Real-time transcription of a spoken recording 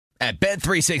At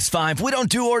Bet365, we don't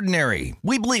do ordinary.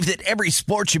 We believe that every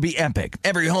sport should be epic.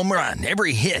 Every home run,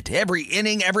 every hit, every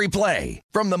inning, every play.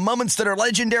 From the moments that are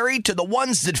legendary to the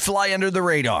ones that fly under the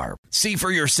radar. See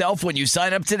for yourself when you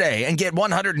sign up today and get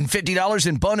 $150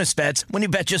 in bonus bets when you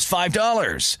bet just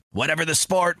 $5. Whatever the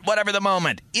sport, whatever the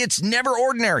moment, it's never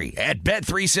ordinary at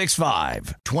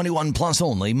Bet365. 21 plus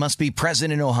only. Must be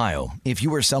present in Ohio. If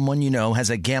you or someone you know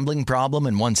has a gambling problem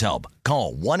and wants help,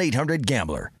 call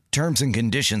 1-800-GAMBLER. Terms and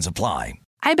conditions apply.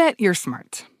 I bet you're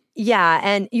smart. Yeah,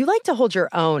 and you like to hold your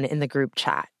own in the group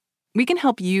chat. We can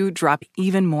help you drop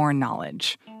even more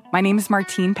knowledge. My name is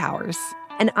Martine Powers.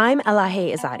 And I'm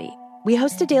Elahe Izadi. We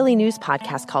host a daily news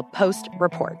podcast called Post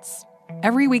Reports.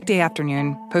 Every weekday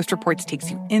afternoon, Post Reports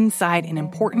takes you inside an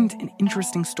important and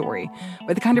interesting story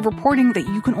with the kind of reporting that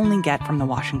you can only get from the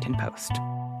Washington Post.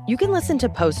 You can listen to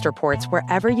Post Reports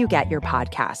wherever you get your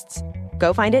podcasts.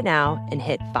 Go find it now and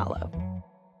hit follow.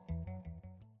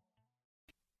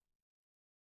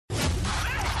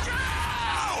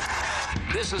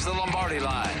 This is the Lombardi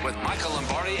Line with Michael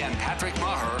Lombardi and Patrick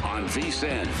Maher on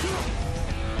VSiN.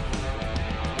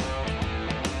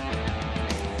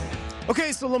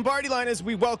 Okay, so Lombardi Line, as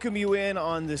we welcome you in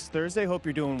on this Thursday. Hope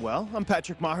you're doing well. I'm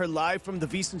Patrick Maher, live from the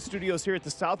VSiN studios here at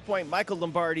the South Point. Michael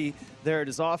Lombardi there at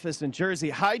his office in Jersey.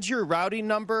 Hide your routing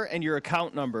number and your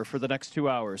account number for the next 2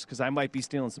 hours, because I might be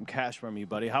stealing some cash from you,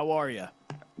 buddy. How are you?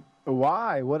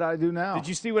 Why? What'd I do now? Did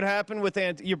you see what happened with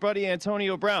your buddy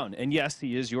Antonio Brown? And yes,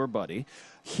 he is your buddy.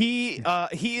 He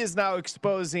is now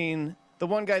exposing the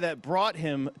one guy that brought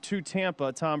him to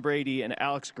Tampa, Tom Brady, and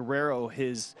Alex Guerrero,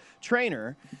 his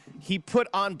trainer. He put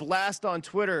on blast on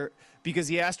Twitter because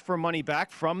he asked for money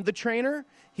back from the trainer.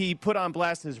 He put on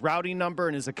blast his routing number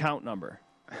and his account number.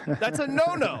 That's a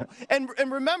no-no. And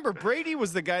remember, Brady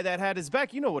was the guy that had his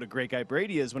back. You know what a great guy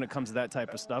Brady is when it comes to that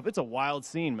type of stuff. It's a wild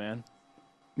scene, man.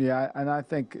 Yeah, and I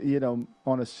think,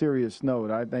 on a serious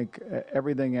note, I think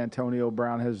everything Antonio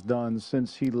Brown has done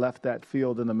since he left that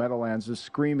field in the Meadowlands is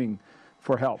screaming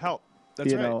for help. Help.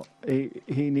 That's right.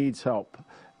 He needs help.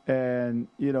 And,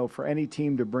 for any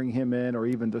team to bring him in or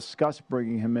even discuss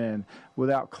bringing him in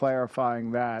without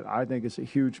clarifying that, I think it's a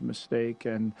huge mistake.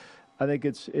 And I think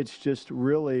it's just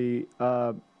really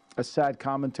a sad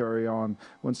commentary on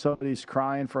when somebody's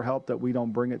crying for help that we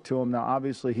don't bring it to him. Now,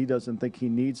 obviously, he doesn't think he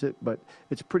needs it, but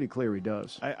it's pretty clear he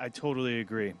does. I totally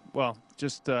agree. Well,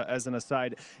 just as an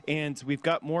aside, and we've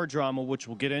got more drama, which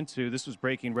we'll get into. This was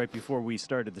breaking right before we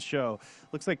started the show.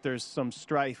 Looks like there's some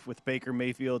strife with Baker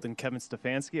Mayfield and Kevin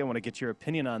Stefanski. I want to get your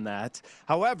opinion on that.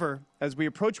 However, as we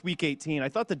approach Week 18, I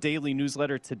thought the daily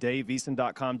newsletter today,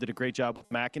 VSiN.com, did a great job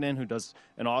with Mackinnon, who does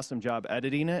an awesome job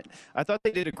editing it. I thought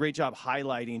they did a great job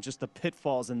highlighting just the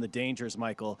pitfalls and the dangers,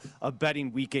 Michael, of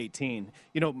betting Week 18.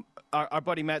 Our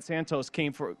buddy Matt Santos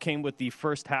came with the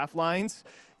first half lines.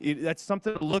 That's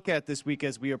something to look at this week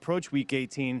as we approach Week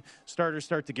 18. Starters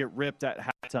start to get ripped at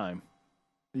halftime.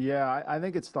 Yeah, I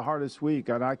think it's the hardest week,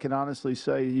 and I can honestly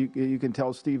say you can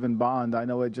tell Stephen Bond. I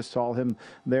know I just saw him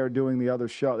there doing the other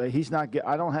show.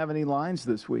 I don't have any lines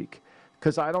this week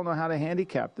because I don't know how to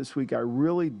handicap this week. I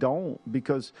really don't,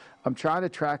 because I'm trying to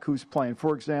track who's playing.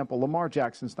 For example, Lamar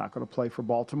Jackson's not going to play for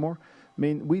Baltimore. I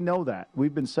mean, we know that.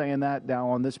 We've been saying that now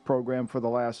on this program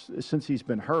since he's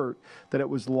been hurt, that it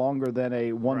was longer than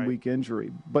a one-week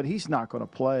injury. But he's not going to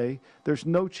play. There's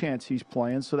no chance he's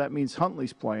playing, so that means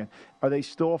Huntley's playing. Are they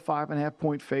still a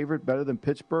 5.5-point favorite, better than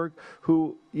Pittsburgh,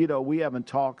 who, we haven't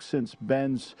talked since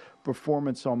Ben's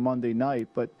performance on Monday night,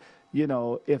 but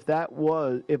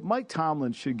if Mike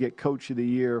Tomlin should get Coach of the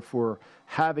Year for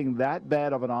having that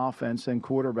bad of an offense and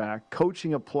quarterback,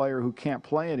 coaching a player who can't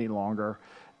play any longer,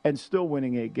 and still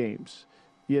winning 8 games,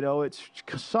 it's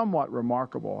somewhat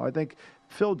remarkable. I think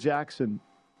Phil Jackson,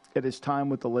 at his time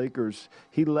with the Lakers,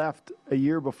 he left a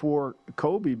year before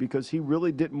Kobe because he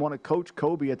really didn't want to coach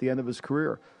Kobe at the end of his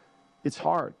career. It's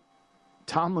hard.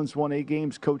 Tomlin's won 8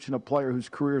 games coaching a player whose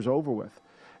career's over with,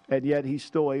 and yet he's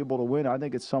still able to win. I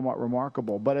think it's somewhat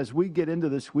remarkable. But as we get into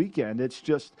this weekend, it's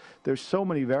just there's so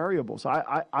many variables.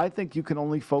 I think you can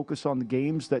only focus on the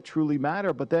games that truly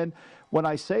matter. But then when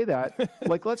I say that,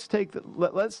 like let's take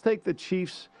the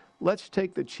Chiefs. Let's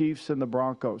take the Chiefs and the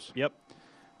Broncos. Yep.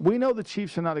 We know the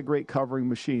Chiefs are not a great covering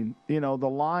machine. The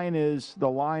line is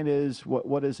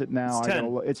what is it now? It's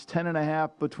 10. It's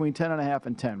 10.5, between 10.5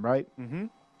 and 10, right? Mm-hmm.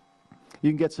 You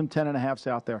can get some 10.5s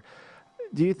out there.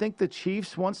 Do you think the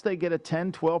Chiefs, once they get a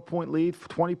 10, 12-point lead,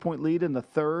 20-point lead in the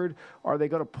third, are they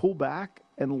going to pull back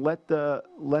and let the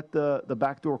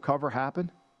backdoor cover happen?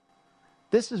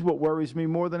 This is what worries me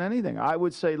more than anything. I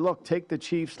would say, look, take the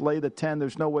Chiefs, lay the 10.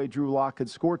 There's no way Drew Lock could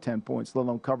score 10 points, let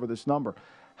alone cover this number.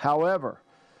 However,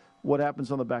 what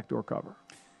happens on the backdoor cover?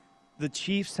 The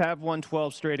Chiefs have won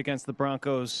 12 straight against the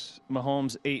Broncos.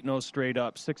 Mahomes 8-0 straight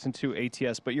up, 6-2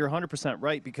 ATS. But you're 100%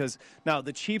 right, because now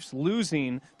the Chiefs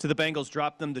losing to the Bengals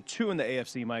dropped them to 2 in the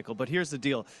AFC, Michael. But here's the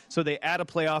deal. So they add a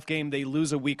playoff game, they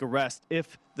lose a week of rest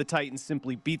if the Titans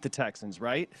simply beat the Texans,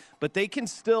 right? But they can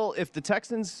still, if the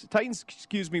Titans,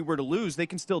 were to lose, they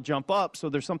can still jump up, so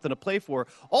there's something to play for.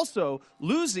 Also,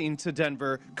 losing to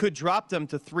Denver could drop them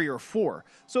to 3 or 4.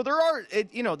 So there are,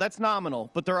 that's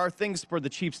nominal, but there are things for the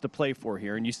Chiefs to play for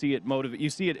here, and you see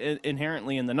it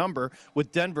inherently in the number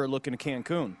with Denver looking to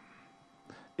Cancun.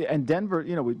 And Denver,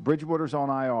 Bridgewater's on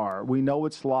IR. We know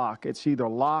it's Locke. It's either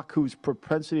Locke, whose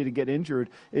propensity to get injured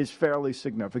is fairly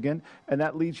significant, and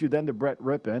that leads you then to Brett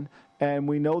Rippon. And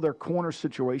we know their corner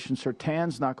situation.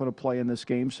 Surtain's not going to play in this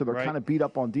game, so they're kind of beat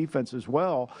up on defense as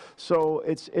well. So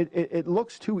it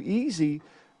looks too easy.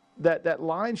 That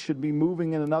line should be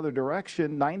moving in another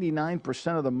direction.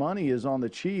 99% of the money is on the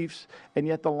Chiefs, and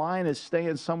yet the line is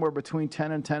staying somewhere between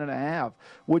 10 and 10.5,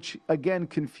 which, again,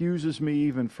 confuses me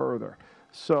even further.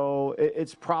 So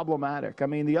it's problematic. I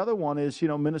mean, the other one is,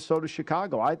 Minnesota,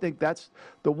 Chicago. I think that's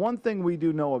the one thing we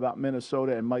do know about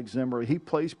Minnesota and Mike Zimmer. He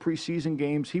plays preseason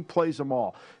games. He plays them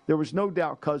all. There was no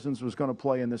doubt Cousins was going to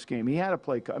play in this game. He had to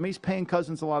play. I mean, he's paying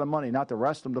Cousins a lot of money, not to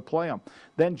rest him, to play him.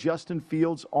 Then Justin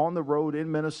Fields on the road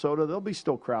in Minnesota. There'll be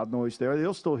still crowd noise there.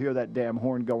 They'll still hear that damn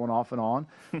horn going off and on.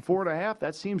 4.5,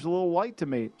 that seems a little light to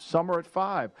me. Some are at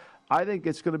 5. I think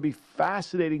it's going to be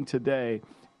fascinating today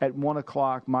at 1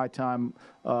 o'clock my time,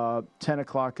 10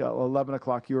 o'clock, 11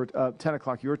 o'clock 10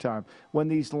 o'clock your time, when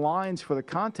these lines for the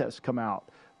contest come out,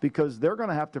 because they're going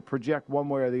to have to project one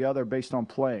way or the other based on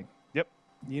playing. Yep,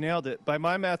 you nailed it. By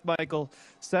my math, Michael,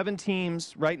 7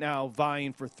 teams right now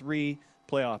vying for 3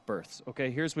 playoff berths. Okay,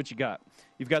 here's what you got.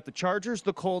 You've got the Chargers,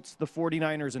 the Colts, the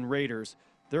 49ers, and Raiders.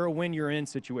 They're a win-you're-in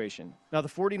situation. Now, the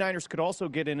 49ers could also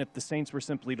get in if the Saints were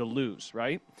simply to lose,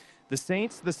 right? The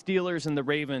Saints, the Steelers, and the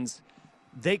Ravens,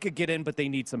 they could get in, but they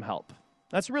need some help.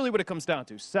 That's really what it comes down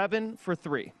to. 7 for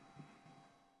 3.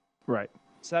 Right.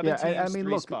 7 teams,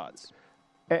 3 spots.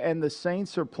 And the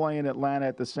Saints are playing Atlanta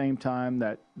at the same time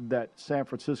that San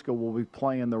Francisco will be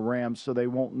playing the Rams, so they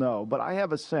won't know. But I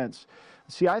have a sense.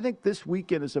 See, I think this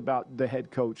weekend is about the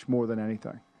head coach more than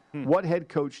anything. What head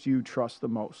coach do you trust the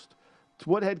most?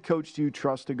 What head coach do you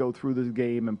trust to go through the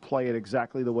game and play it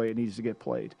exactly the way it needs to get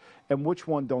played? And which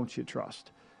one don't you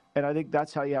trust? And I think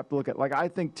that's how you have to look at it. Like, I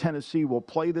think Tennessee will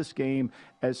play this game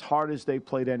as hard as they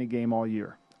played any game all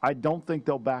year. I don't think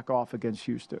they'll back off against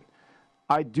Houston.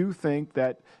 I do think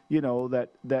that,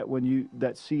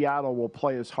 that Seattle will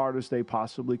play as hard as they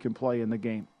possibly can play in the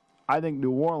game. I think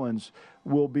New Orleans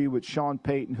will be with Sean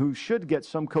Payton, who should get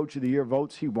some Coach of the Year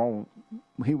votes. He won't,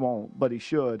 but he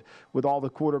should. With all the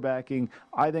quarterbacking,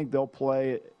 I think they'll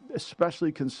play,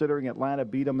 especially considering Atlanta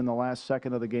beat them in the last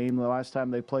second of the game, the last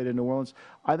time they played in New Orleans.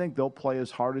 I think they'll play as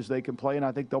hard as they can play, and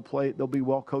I think they'll be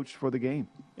well coached for the game.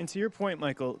 And to your point,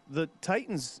 Michael, the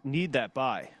Titans need that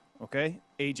bye, okay?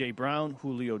 A.J. Brown,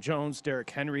 Julio Jones, Derrick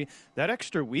Henry. That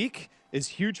extra week is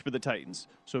huge for the Titans.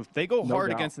 So if they go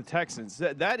hard against the Texans,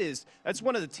 that's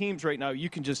one of the teams right now you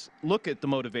can just look at the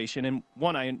motivation. And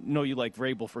one, I know you like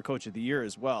Vrabel for Coach of the Year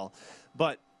as well.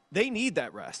 But they need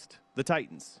that rest, the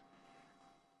Titans.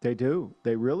 They do.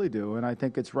 They really do. And I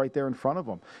think it's right there in front of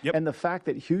them. Yep. And the fact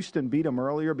that Houston beat them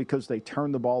earlier because they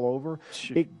turned the ball over,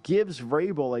 it gives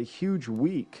Vrabel a huge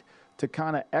week to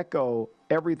kind of echo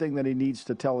everything that he needs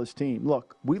to tell his team.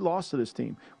 Look, we lost to this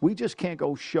team. We just can't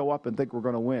go show up and think we're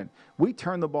going to win. We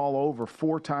turned the ball over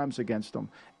 4 times against them,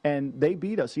 and they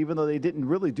beat us, even though they didn't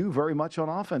really do very much on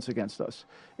offense against us.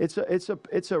 It's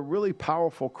a really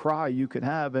powerful cry you can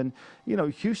have. And,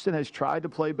 Houston has tried to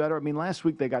play better. I mean, last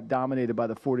week they got dominated by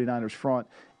the 49ers front,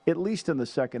 at least in the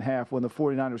second half, when the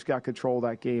 49ers got control of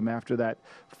that game after that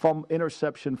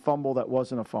interception fumble that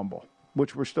wasn't a fumble,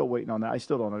 which we're still waiting on that. I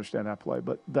still don't understand that play,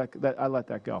 but that I let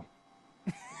that go.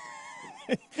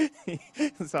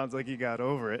 It sounds like you got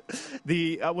over it. Do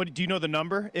you know the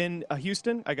number in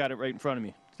Houston? I got it right in front of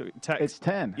me. It's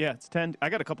 10. Yeah, it's 10. I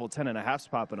got a couple of 10.5s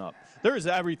popping up. There is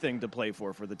everything to play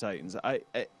for the Titans.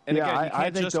 Again, you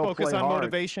can't just focus on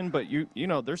motivation, but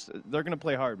they're going to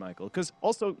play hard, Michael. Because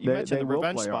also you mentioned the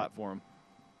revenge spot for them.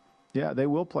 Yeah, they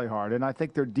will play hard. And I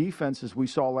think their defense, as we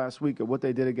saw last week, at what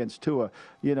they did against Tua,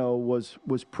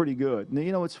 was pretty good. And,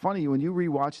 it's funny, when you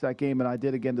rewatch that game, and I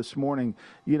did again this morning,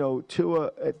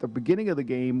 Tua at the beginning of the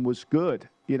game was good.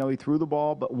 He threw the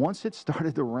ball, but once it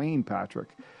started to rain, Patrick,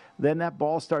 then that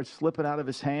ball started slipping out of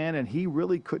his hand, and he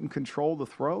really couldn't control the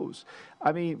throws.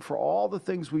 I mean, for all the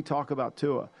things we talk about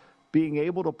Tua, being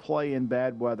able to play in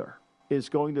bad weather,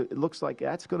 it looks like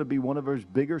that's going to be one of his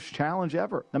biggest challenge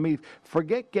ever. I mean,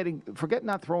 forget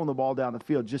not throwing the ball down the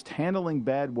field, just handling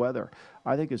bad weather,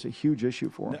 I think is a huge issue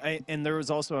for him. And there was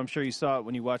also, I'm sure you saw it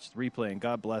when you watched the replay, and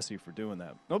God bless you for doing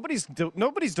that.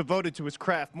 Nobody's devoted to his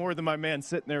craft more than my man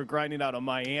sitting there grinding out a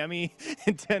Miami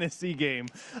and Tennessee game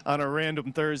on a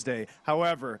random Thursday.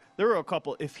 However, there were a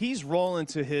couple, if he's rolling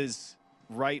to his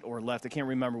right or left, I can't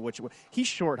remember which way, he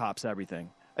short hops everything.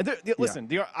 Listen,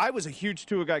 I was a huge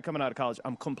Tua guy coming out of college.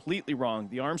 I'm completely wrong.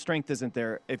 The arm strength isn't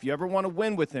there. If you ever want to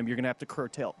win with him, you're going to have to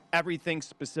curtail everything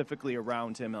specifically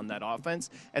around him on that offense,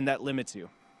 and that limits you.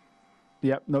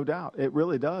 Yep, no doubt. It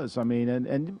really does. I mean,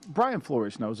 and Brian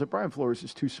Flores knows that. Brian Flores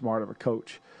is too smart of a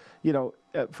coach. You know,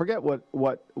 forget what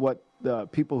the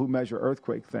people who measure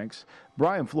earthquake thinks.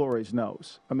 Brian Flores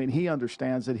knows. I mean, he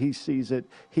understands it. He sees it.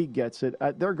 He gets it.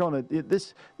 They're going to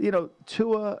this. You know,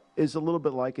 Tua is a little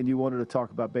bit like, and you wanted to talk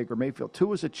about Baker Mayfield.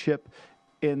 Tua's a chip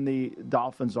in the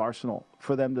Dolphins' arsenal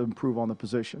for them to improve on the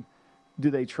position. Do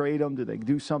they trade him? Do they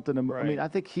do something? Right. I mean, I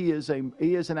think he is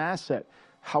an asset.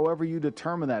 However you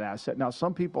determine that asset. Now,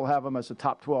 some people have him as a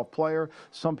top 12 player.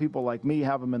 Some people like me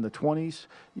have him in the 20s.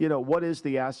 You know, what is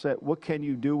the asset? What can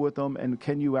you do with him? And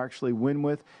can you actually win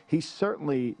with? He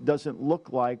certainly doesn't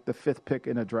look like the 5th pick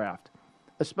in a draft,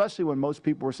 especially when most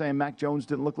people were saying Mac Jones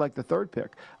didn't look like the 3rd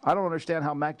pick. I don't understand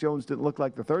how Mac Jones didn't look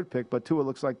like the 3rd pick, but Tua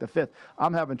looks like the 5th.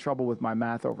 I'm having trouble with my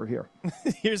math over here.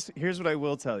 Here's what I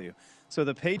will tell you. So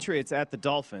the Patriots at the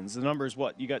Dolphins, the number is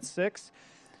what? You got 6?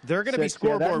 They're going to be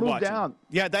scoreboard watching. Down.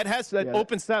 Yeah, that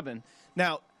open 7.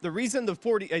 Now, the reason the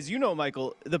 40, as you know,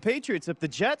 Michael, the Patriots, if the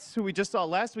Jets, who we just saw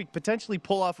last week, potentially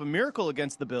pull off a miracle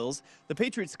against the Bills, the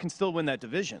Patriots can still win that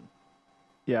division.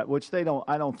 Yeah, which they don't.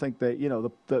 I don't think that, you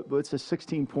know, it's a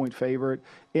 16-point favorite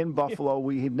in Buffalo.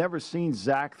 We've never seen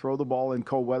Zach throw the ball in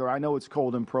cold weather. I know it's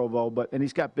cold in Provo, and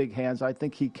he's got big hands. I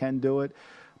think he can do it.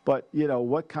 But, you know,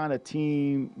 what kind of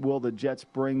team will the Jets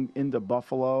bring into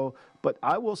Buffalo? But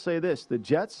I will say this, the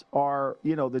Jets are,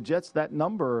 you know, that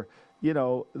number, you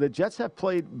know, the Jets have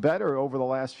played better over the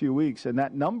last few weeks. And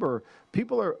that number,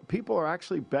 people are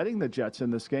actually betting the Jets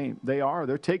in this game.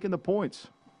 They're taking the points.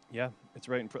 Yeah, it's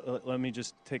right. Let me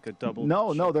just take a double.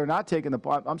 No, they're not taking the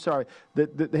point. I'm sorry.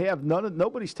 They have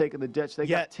nobody's taking the Jets. They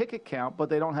got ticket count, but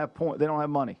they don't have They don't have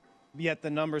money. Yet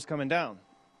the number's coming down.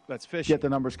 That's fishy. Get the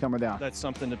numbers coming down. That's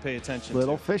something to pay attention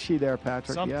Little to. fishy there,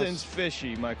 Patrick. Something's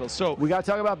fishy, Michael. So we got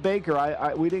to talk about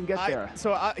Baker. We didn't get there.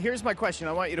 So here's my question.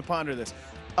 I want you to ponder this.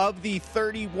 Of the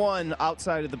 31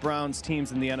 outside of the Browns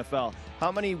teams in the NFL,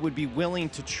 how many would be willing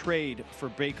to trade for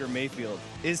Baker Mayfield?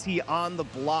 Is he on the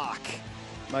block?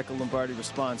 Michael Lombardi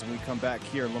responds when we come back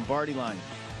here. Lombardi Line.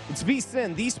 It's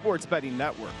VSiN, the Sports Betting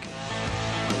Network.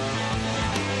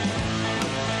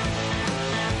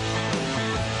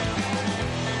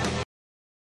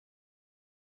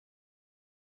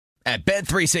 At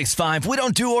Bet365, we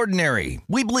don't do ordinary.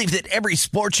 We believe that every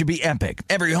sport should be epic.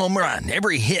 Every home run,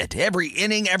 every hit, every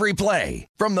inning, every play.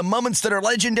 From the moments that are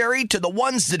legendary to the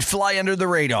ones that fly under the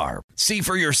radar. See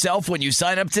for yourself when you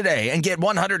sign up today and get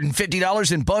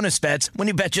 $150 in bonus bets when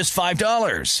you bet just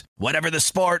 $5. Whatever the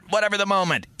sport, whatever the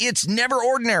moment, it's never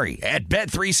ordinary at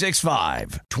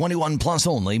Bet365. 21 plus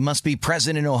only. Must be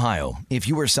present in Ohio. If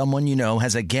you or someone you know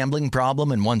has a gambling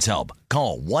problem and wants help,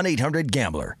 call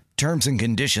 1-800-GAMBLER. Terms and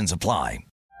conditions apply.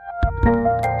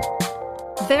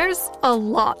 There's a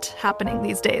lot happening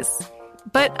these days,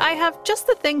 but I have just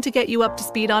the thing to get you up to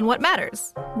speed on what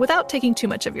matters without taking too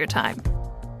much of your time.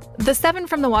 The 7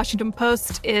 from the Washington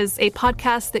Post is a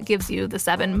podcast that gives you the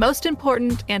 7 most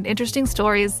important and interesting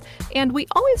stories, and we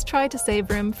always try to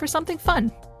save room for something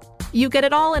fun. You get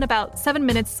it all in about 7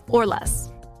 minutes or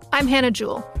less. I'm Hannah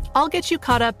Jewell. I'll get you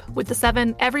caught up with the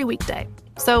 7 every weekday.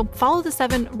 So follow the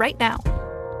 7 right now.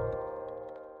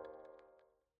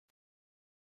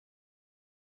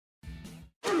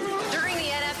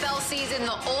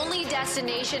 The only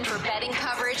destination for betting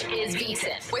coverage is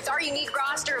VSiN. With our unique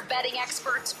roster of betting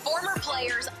experts, former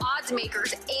players, odds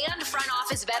makers, and front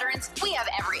office veterans, we have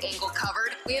every angle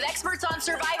covered. We have experts on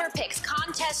survivor picks,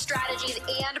 contest strategies,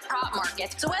 and prop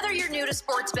markets. So whether you're new to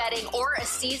sports betting or a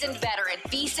seasoned veteran,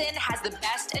 VSiN has the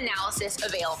best analysis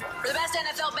available. For the best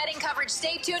NFL betting coverage,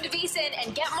 stay tuned to VSiN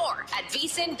and get more at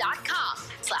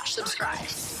vsin.com/subscribe.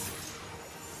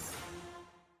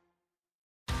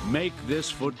 Make this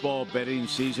football betting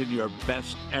season your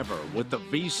best ever with the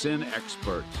VSiN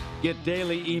experts. Get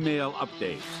daily email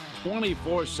updates,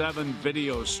 24/7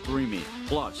 video streaming,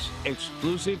 plus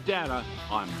exclusive data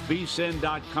on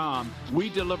vsin.com. We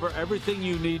deliver everything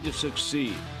you need to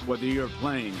succeed, whether you're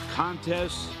playing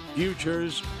contests,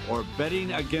 futures, or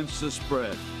betting against the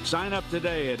spread. Sign up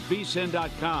today at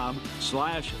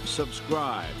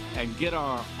vsin.com/subscribe and get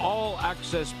our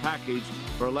all-access package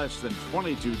for less than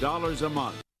 $22 a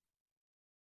month.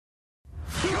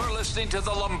 You're listening to The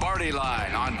Lombardi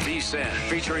Line on VSiN,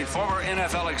 featuring former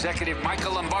NFL executive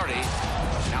Michael Lombardi.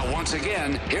 Now, once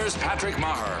again, here's Patrick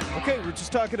Maher. Okay, we're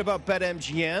just talking about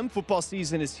BetMGM. Football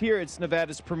season is here. It's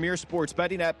Nevada's premier sports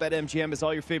betting app. BetMGM has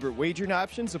all your favorite wagering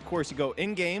options. Of course, you go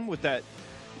in-game with that.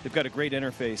 They've got a great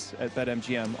interface at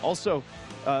BetMGM. Also,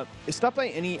 stop by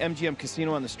any MGM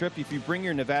casino on the Strip. If you bring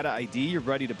your Nevada ID, you're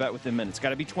ready to bet within minutes. Got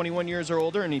to be 21 years or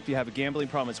older, and if you have a gambling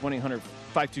problem, it's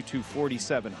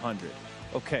 1-800-522-4700.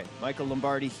 Okay, Michael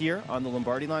Lombardi here on the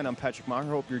Lombardi Line. I'm Patrick Maher.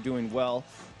 Hope you're doing well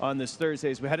on this Thursday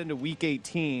as we head into Week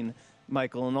 18,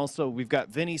 Michael. And also, we've got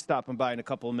Vinny stopping by in a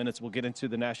couple of minutes. We'll get into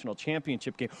the national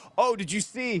championship game. Oh, did you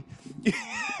see?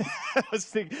 I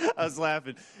was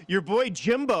laughing. Your boy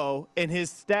Jimbo and his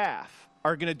staff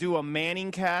are going to do a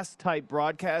Manning cast type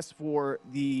broadcast for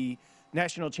the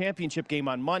national championship game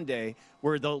on Monday,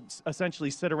 where they'll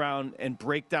essentially sit around and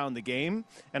break down the game.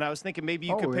 And I was thinking maybe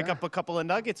you could pick up a couple of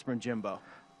nuggets from Jimbo.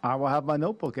 I will have my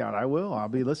notebook out. I will. I'll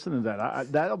be listening to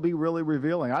that. That'll be really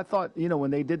revealing. I thought,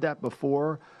 when they did that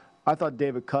before, I thought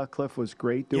David Cutcliffe was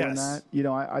great doing that.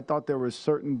 I thought there were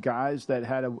certain guys that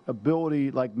had an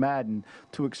ability, like Madden,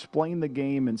 to explain the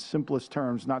game in simplest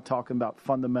terms, not talking about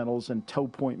fundamentals and toe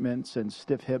pointments and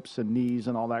stiff hips and knees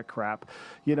and all that crap,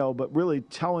 but really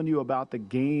telling you about the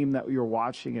game that you're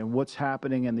watching and what's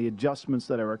happening and the adjustments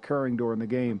that are occurring during the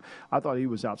game. I thought he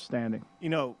was outstanding.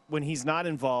 When he's not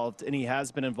involved, and he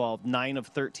has been involved 9 of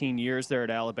 13 years there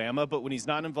at Alabama, but when he's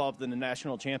not involved in the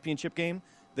national championship game,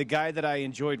 the guy that I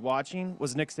enjoyed watching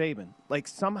was Nick Saban. Like,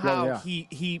 somehow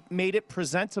he made it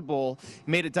presentable,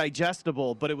 made it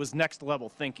digestible, but it was next-level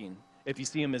thinking if you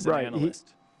see him as an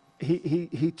analyst.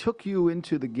 He took you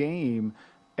into the game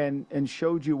and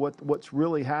showed you what's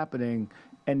really happening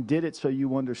and did it so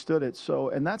you understood it.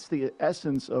 And that's the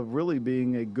essence of really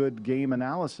being a good game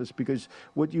analysis, because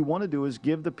what you want to do is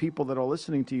give the people that are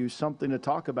listening to you something to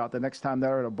talk about the next time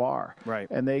they're at a bar. Right.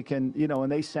 And they can,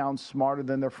 and they sound smarter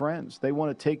than their friends. They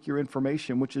want to take your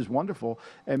information, which is wonderful,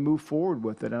 and move forward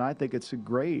with it. And I think it's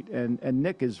great. And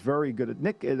Nick is very good.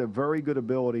 Nick has a very good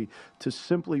ability to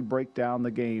simply break down the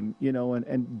game,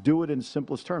 and do it in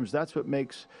simplest terms. That's what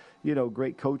makes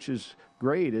great coaches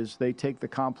great, is they take the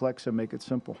complex and make it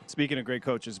simple. Speaking of great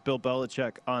coaches, Bill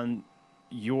Belichick on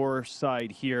your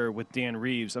side here with Dan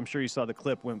Reeves. I'm sure you saw the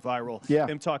clip, went viral. Yeah.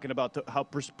 Him talking about how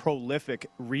prolific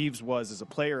Reeves was as a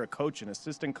player, a coach, an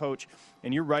assistant coach.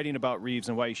 And you're writing about Reeves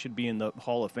and why he should be in the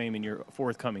Hall of Fame in your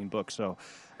forthcoming book. So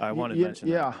I wanted to mention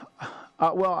that. Yeah.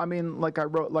 Well, I mean, like I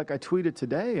tweeted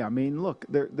today, I mean, look,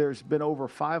 there's been over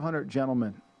 500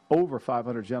 gentlemen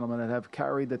that have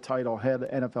carried the title head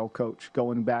NFL coach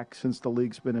going back since the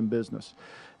league's been in business.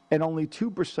 And only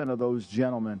 2% of those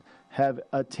gentlemen have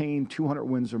attained 200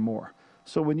 wins or more.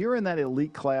 So when you're in that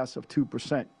elite class of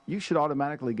 2%, you should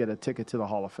automatically get a ticket to the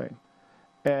Hall of Fame.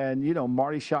 And,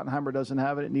 Marty Schottenheimer doesn't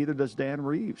have it, neither does Dan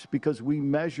Reeves, because we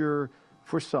measure,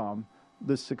 for some,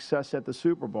 the success at the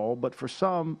Super Bowl, but for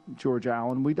some, George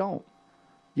Allen, we don't.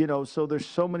 So there's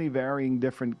so many varying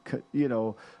different,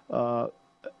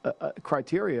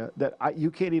 criteria that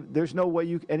you can't even. There's no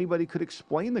way anybody could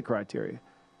explain the criteria.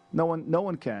 No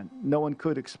one can. No one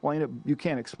could explain it. You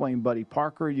can't explain Buddy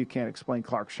Parker. You can't explain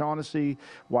Clark Shaughnessy,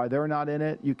 why they're not in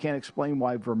it. You can't explain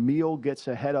why Vermeil gets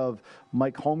ahead of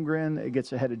Mike Holmgren. It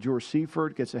gets ahead of George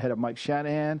Seifert. Gets ahead of Mike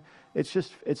Shanahan.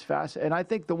 It's fast. And I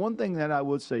think the one thing that I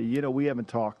would say, we haven't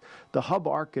talked. The Hub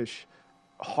Arkush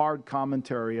hard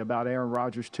commentary about Aaron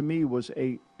Rodgers, to me, was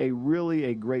a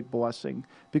really great blessing,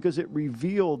 because it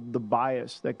revealed the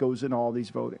bias that goes in all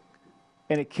these voting.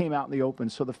 And it came out in the open.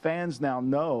 So the fans now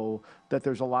know that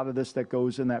there's a lot of this that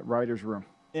goes in that writer's room.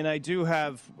 And I do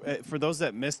have, for those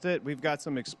that missed it, we've got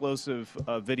some explosive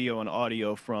video and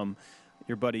audio from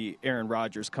your buddy Aaron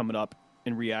Rodgers coming up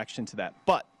in reaction to that.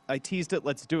 But I teased it.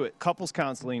 Let's do it. Couples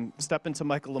counseling. Step into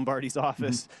Michael Lombardi's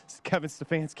office. Kevin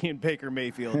Stefanski and Baker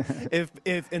Mayfield.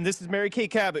 And this is Mary Kay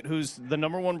Cabot, who's the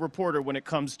 #1 reporter when it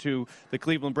comes to the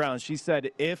Cleveland Browns. She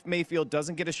said if Mayfield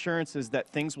doesn't get assurances that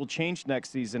things will change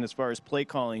next season as far as play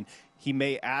calling, he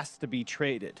may ask to be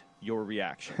traded. Your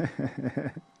reaction?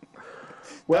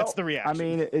 Well, that's the reaction. I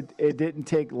mean, it didn't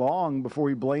take long before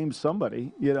he blamed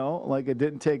somebody, Like, it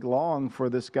didn't take long for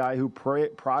this guy who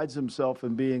prides himself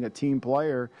in being a team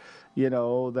player,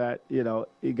 that,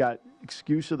 he got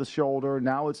excuse of the shoulder.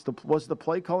 Now was the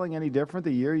play calling any different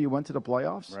the year you went to the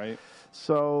playoffs? Right.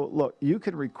 So, look, you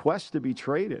can request to be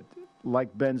traded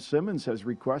like Ben Simmons has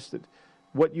requested.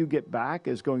 What you get back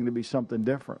is going to be something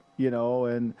different,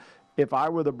 and if I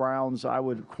were the Browns, I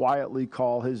would quietly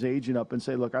call his agent up and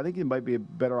say, look, I think it might be a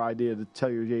better idea to tell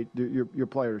your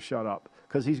player to shut up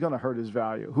because he's going to hurt his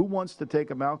value. Who wants to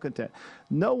take a malcontent?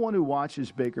 No one who watches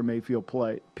Baker Mayfield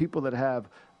play, people that have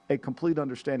a complete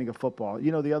understanding of football.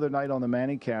 The other night on the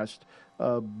Manning cast,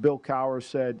 Bill Cowher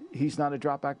said he's not a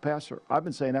drop-back passer. I've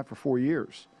been saying that for 4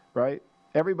 years, right?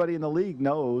 Everybody in the league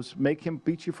knows, make him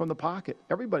beat you from the pocket.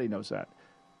 Everybody knows that.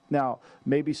 Now,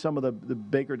 maybe some of the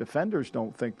Baker defenders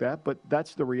don't think that, but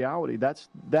that's the reality.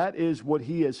 That is what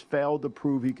he has failed to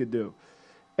prove he could do.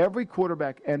 Every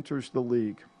quarterback enters the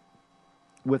league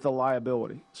with a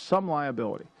liability, some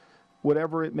liability,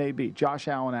 whatever it may be. Josh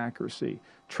Allen accuracy,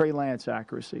 Trey Lance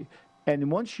accuracy.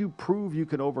 And once you prove you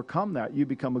can overcome that, you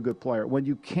become a good player. When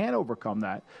you can't overcome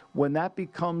that, when that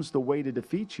becomes the way to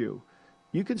defeat you,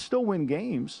 you can still win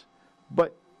games,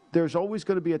 but there's always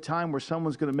going to be a time where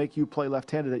someone's going to make you play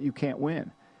left-handed that you can't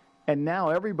win. And now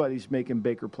everybody's making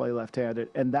Baker play left-handed,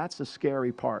 and that's the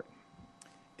scary part.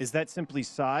 Is that simply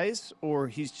size, or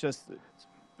he's just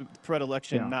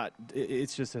predilection? Yeah.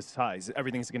 It's just his size.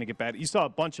 Everything's going to get batted. You saw a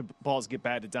bunch of balls get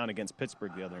batted down against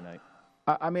Pittsburgh the other night.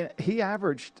 I mean, he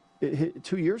averaged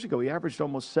 2 years ago. He averaged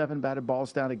almost 7 batted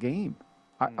balls down a game.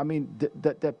 I mean,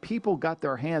 that people got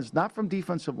their hands not from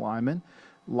defensive linemen,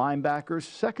 linebackers,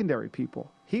 secondary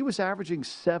people. He was averaging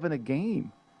 7 a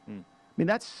game. I mean,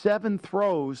 that's 7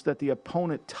 throws that the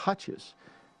opponent touches.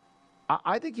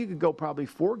 I think you could go probably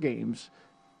 4 games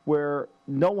where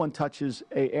no one touches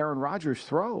a Aaron Rodgers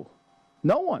throw.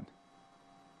 No one.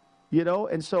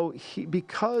 And so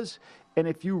and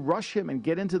if you rush him and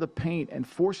get into the paint and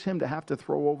force him to have to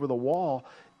throw over the wall,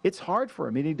 it's hard for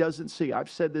him, and he doesn't see. I've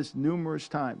said this numerous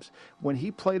times. When he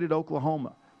played at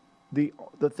Oklahoma, the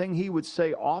thing he would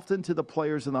say often to the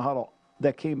players in the huddle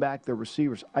that came back, the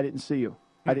receivers, I didn't see you.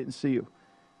 I didn't see you.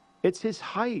 It's his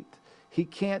height. He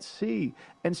can't see.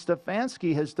 And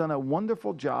Stefanski has done a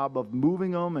wonderful job of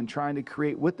moving him and trying to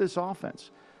create with this offense.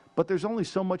 But there's only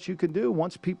so much you can do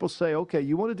once people say, okay,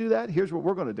 you want to do that? Here's what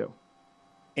we're going to do.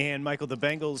 And, Michael, the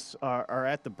Bengals are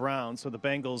at the Browns, so the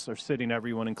Bengals are sitting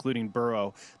everyone, including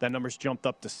Burrow. That number's jumped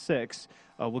up to 6.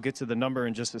 We'll get to the number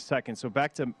in just a second. So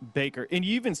back to Baker. And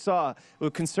you even saw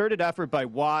a concerted effort by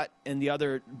Watt and the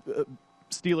other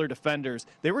Steeler defenders.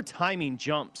 They were timing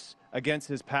jumps against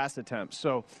his pass attempts.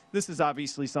 So this is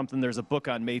obviously something, there's a book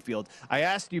on Mayfield. I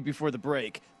asked you before the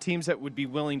break, teams that would be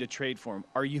willing to trade for him.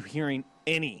 Are you hearing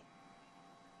any?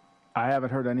 I haven't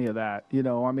heard any of that.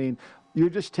 I mean, you're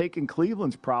just taking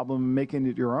Cleveland's problem and making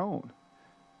it your own.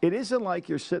 It isn't like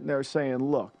you're sitting there saying,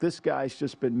 look, this guy's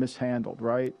just been mishandled,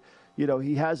 right?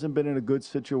 He hasn't been in a good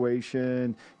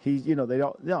situation.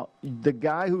 The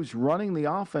guy who's running the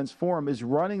offense for him is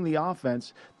running the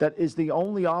offense that is the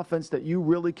only offense that you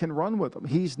really can run with him.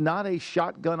 He's not a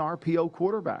shotgun RPO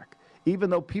quarterback, even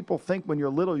though people think when you're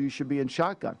little you should be in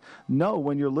shotgun. No,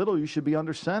 when you're little you should be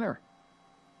under center.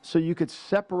 So you could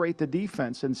separate the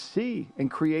defense and see and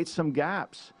create some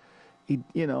gaps.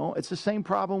 It's the same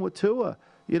problem with Tua.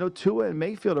 Tua and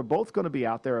Mayfield are both going to be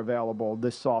out there available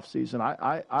this offseason.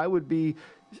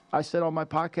 I said on my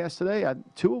podcast today,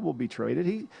 Tua will be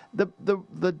traded.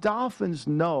 The Dolphins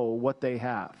know what they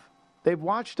have. They've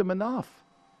watched him enough.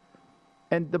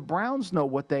 And the Browns know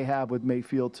what they have with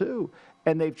Mayfield too.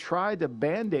 And they've tried to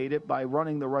Band-Aid it by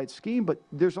running the right scheme, but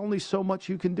there's only so much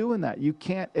you can do in that. You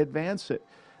can't advance it.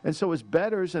 And so as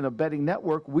bettors and a betting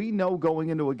network, we know going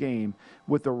into a game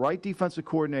with the right defensive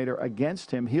coordinator against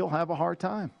him, he'll have a hard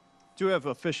time. Do we have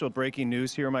official breaking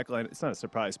news here, Michael? It's not a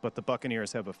surprise, but the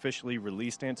Buccaneers have officially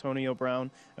released Antonio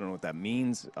Brown. I don't know what that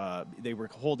means. They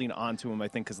were holding on to him, I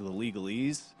think, because of the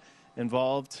legalese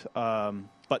involved.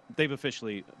 But they've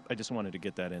officially, I just wanted to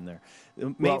get that in there.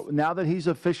 Well, now that he's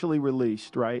officially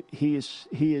released, right, he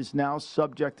is now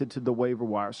subjected to the waiver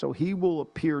wire. So he will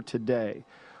appear today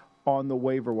on the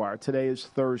waiver wire. Today is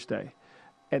Thursday.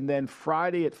 And then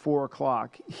Friday at 4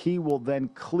 o'clock, he will then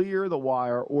clear the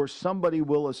wire or somebody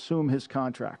will assume his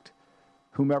contract,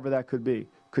 whomever that could be.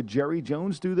 Could Jerry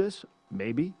Jones do this?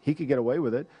 Maybe. He could get away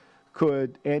with it.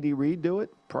 Could Andy Reid do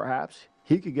it? Perhaps.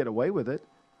 He could get away with it.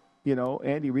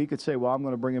 Andy Reid could say, well, I'm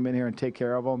going to bring him in here and take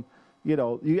care of him. You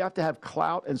know, you have to have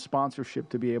clout and sponsorship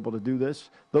to be able to do this.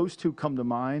 Those two come to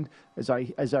mind as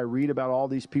I read about all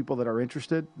these people that are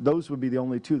interested. Those would be the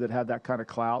only two that have that kind of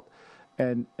clout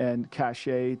and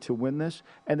cachet to win this.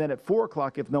 And then at 4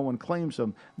 o'clock, if no one claims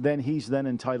him, then he's then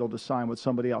entitled to sign with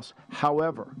somebody else.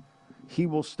 However, he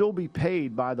will still be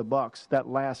paid by the Bucs that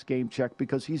last game check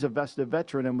because he's a vested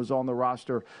veteran and was on the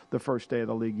roster the first day of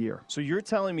the league year. So you're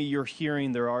telling me you're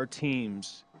hearing there are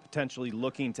teams potentially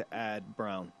looking to add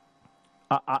Brown?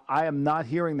 I am not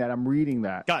hearing that. I'm reading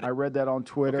that. Got it. I read that on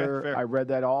Twitter. Okay, fair. I read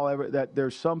that that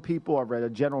there's some people. I've read a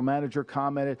general manager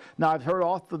commented. Now, I've heard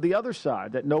off the other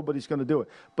side that nobody's going to do it.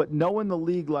 But knowing the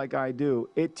league like I do,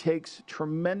 it takes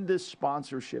tremendous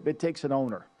sponsorship. It takes an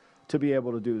owner to be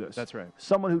able to do this. That's right.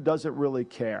 Someone who doesn't really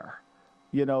care.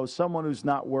 You know, someone who's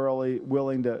not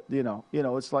willing to, you know,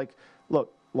 it's like,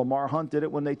 look, Lamar Hunt did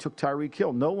it when they took Tyreek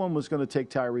Hill. No one was going to take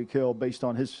Tyreek Hill based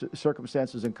on his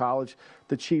circumstances in college.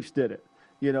 The Chiefs did it.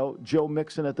 You know, Joe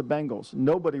Mixon at the Bengals.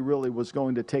 Nobody really was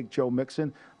going to take Joe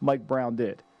Mixon. Mike Brown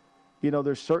did. You know,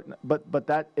 there's certain, but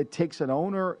that it takes an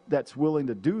owner that's willing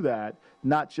to do that,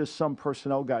 not just some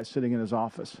personnel guy sitting in his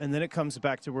office. And then it comes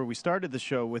back to where we started the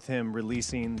show with him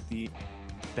releasing the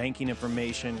banking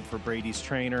information for Brady's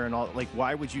trainer and all. Like,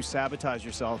 why would you sabotage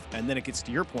yourself? And then it gets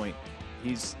to your point.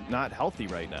 He's not healthy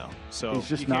right now. So he's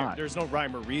just not. There's no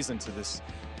rhyme or reason to this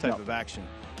type of action.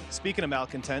 Speaking of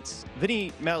malcontents,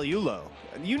 Vinny Magliulo.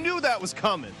 You knew that was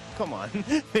coming. Come on.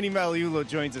 Vinny Magliulo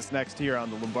joins us next here on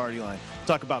the Lombardi Line. We'll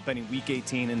talk about betting Week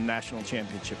 18 in the National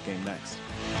Championship game next.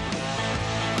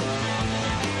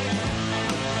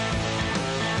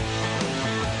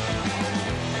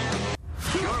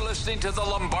 You're listening to the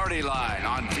Lombardi Line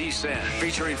on VSiN,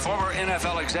 featuring former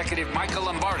NFL executive Michael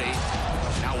Lombardi.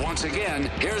 Now, once again,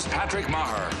 here's Patrick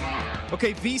Maher.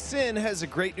 Okay, VSiN has a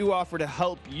great new offer to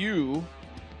help you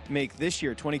make this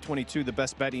year, 2022, the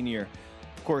best betting year.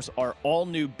 Of course, our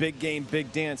all-new Big Game, Big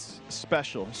Dance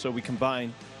special. So we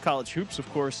combine college hoops,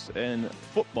 of course, and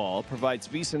football. Provides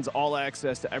VSiN's all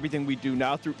access to everything we do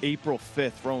now through April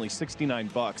 5th for only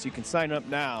 $69. You can sign up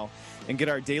now and get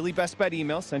our daily best bet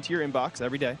email sent to your inbox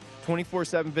every day.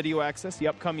 24/7 video access, the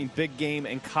upcoming Big Game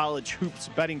and college hoops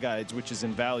betting guides, which is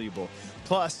invaluable.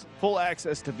 Plus, full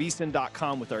access to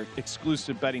VSiN.com with our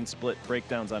exclusive betting split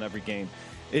breakdowns on every game.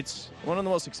 It's one of the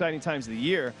most exciting times of the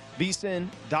year.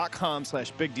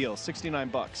 VSiN.com/big deal.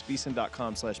 $69.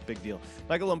 VSiN.com/big deal.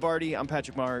 Michael Lombardi, I'm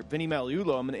Patrick Maher. Vinny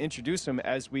Magliulo, I'm going to introduce him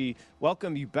as we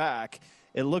welcome you back.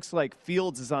 It looks like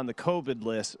Fields is on the COVID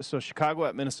list. So Chicago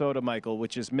at Minnesota, Michael,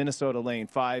 which is Minnesota lane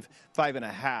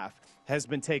 5.5, has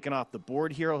been taken off the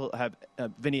board here. He'll have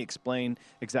Vinny explain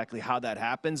exactly how that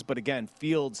happens. But again,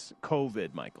 Fields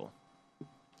COVID, Michael.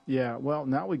 Yeah, well,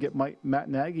 now we get Matt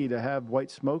Nagy to have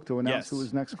white smoke to announce who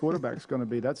his next quarterback is going to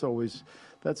be. That's always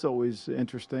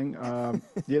interesting.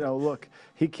 You know, look,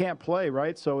 he can't play,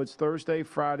 right? So it's Thursday,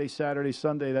 Friday, Saturday,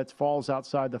 Sunday. That falls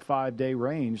outside the 5-day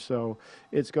range. So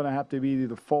it's going to have to be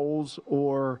either Foles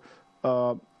or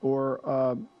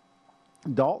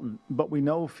Dalton. But we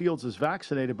know Fields is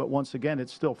vaccinated. But once again,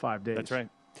 it's still 5 days. That's right.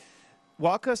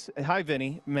 Walk us, hi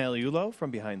Vinny Magliulo from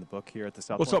Behind the Book here at the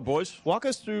South. What's up, boys? Walk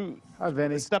us through, hi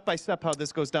Vinny, step by step how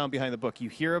this goes down behind the book. You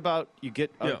hear about, you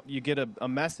get a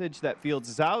message that Fields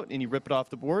is out, and you rip it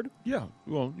off the board. Yeah,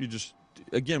 well, you just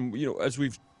again, you know, as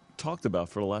we've talked about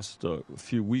for the last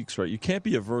few weeks, right? You can't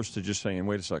be averse to just saying,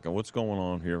 wait a second, what's going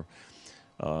on here?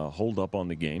 Hold up on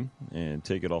the game and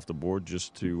take it off the board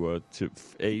just to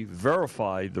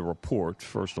verify the report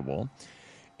first of all.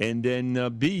 And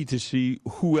then B, to see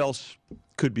who else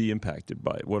could be impacted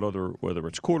by it, whether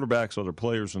it's quarterbacks, other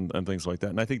players, and things like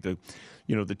that. And I think the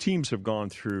teams have gone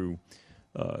through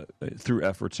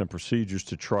efforts and procedures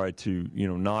to try to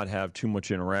not have too much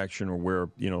interaction or where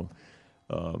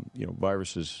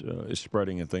virus is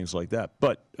spreading and things like that.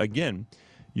 But again,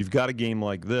 you've got a game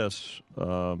like this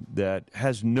that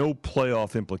has no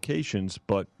playoff implications,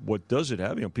 but what does it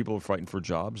have? People are fighting for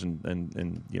jobs and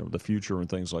the future and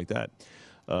things like that.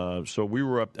 So we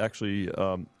were up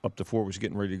to 4. Was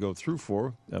getting ready to go through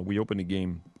 4. We opened the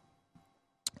game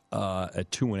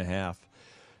at 2.5,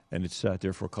 and it sat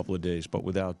there for a couple of days. But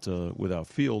without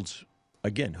Fields,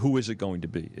 again, who is it going to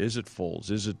be? Is it Foles?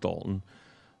 Is it Dalton?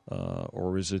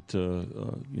 Or is it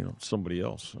somebody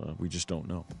else? We just don't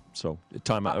know. So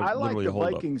time out. I like literally the a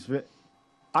hold Vikings.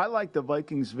 I like the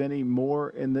Vikings, Vinny,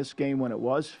 more in this game when it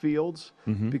was Fields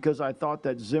because I thought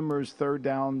that Zimmer's third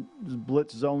down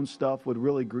blitz zone stuff would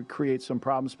really create some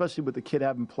problems, especially with the kid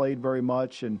having played very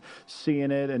much and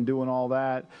seeing it and doing all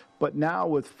that. But now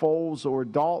with Foles or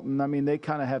Dalton, I mean, they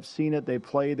kind of have seen it. They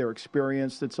play, they're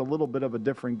experienced. It's a little bit of a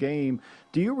different game.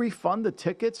 Do you refund the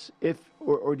tickets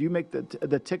or do you make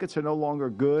the tickets are no longer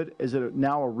good? Is it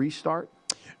now a restart?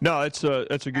 No, that's a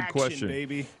good action, question.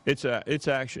 Baby. It's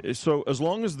action. So as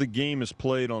long as the game is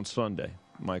played on Sunday,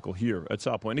 Michael, here at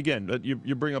South Point. Again,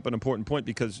 you bring up an important point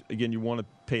because again, you want to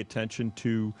pay attention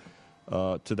to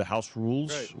the house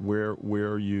rules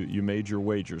where you made your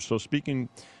wager. So speaking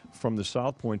from the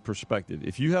South Point perspective,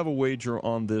 if you have a wager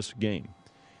on this game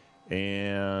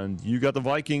and you got the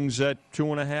Vikings at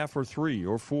 2.5 or 3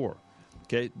 or 4,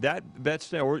 okay, that bet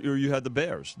stands, or you had the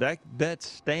Bears, that bet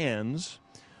stands.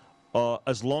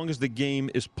 As long as the game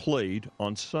is played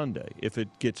on Sunday. If it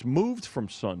gets moved from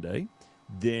Sunday,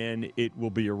 then it will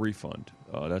be a refund.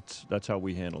 That's how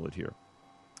we handle it here.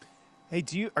 Hey,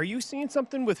 are you seeing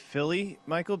something with Philly,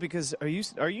 Michael? Because are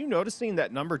you noticing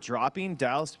that number dropping,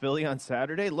 Dallas Philly on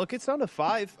Saturday? Look, it's down to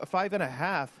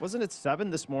 5.5. Wasn't it 7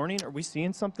 this morning? Are we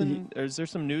seeing something? Is there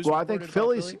some news? Well, I think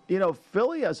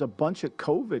Philly has a bunch of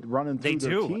COVID running through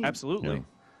their team. They do, absolutely. Yeah.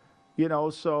 You know,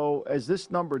 so as this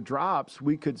number drops,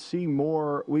 we could see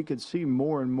more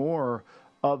and more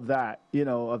of that,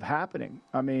 of happening.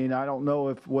 I mean, I don't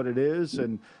know what it is.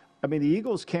 And, I mean, the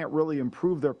Eagles can't really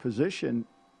improve their position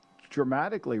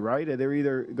dramatically, right? They're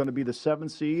either going to be the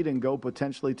 7th seed and go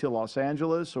potentially to Los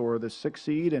Angeles or the 6th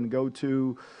seed and go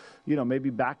to, maybe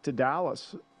back to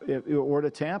Dallas or to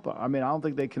Tampa. I mean, I don't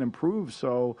think they can improve.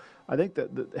 So I think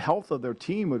that the health of their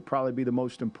team would probably be the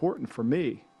most important for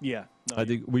me. Yeah. No, I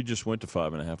think we just went to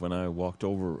 5.5. When I walked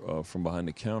over from behind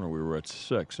the counter, we were at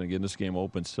 6. And again, this game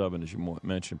opened 7, as you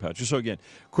mentioned, Patrick. So again,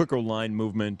 quicker line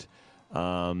movement.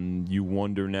 You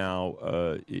wonder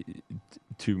now,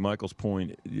 to Michael's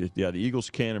point, the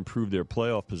Eagles can improve their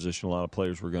playoff position. A lot of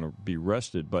players were going to be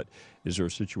rested, but is there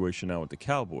a situation now with the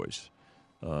Cowboys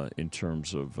in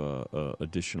terms of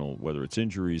additional, whether it's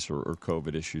injuries or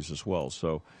COVID issues as well?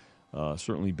 So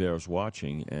certainly bears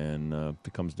watching, and if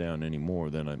it comes down any more,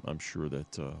 then I'm sure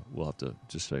that we'll have to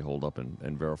just say hold up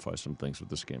and verify some things with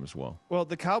this game as well. Well,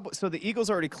 so the Eagles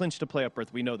already clinched a playoff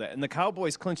berth. We know that. And the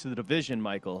Cowboys clinched the division,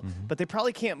 Michael. But they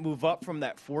probably can't move up from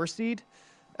that 4 seed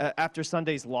after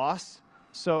Sunday's loss.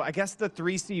 So I guess the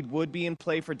 3 seed would be in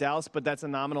play for Dallas, but that's a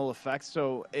nominal effect.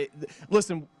 So,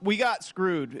 listen, we got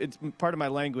screwed. It's part of my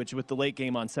language with the late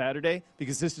game on Saturday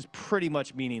because this is pretty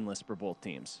much meaningless for both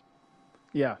teams.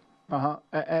 Yeah.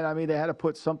 And I mean, they had to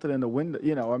put something in the window.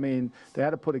 They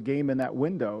had to put a game in that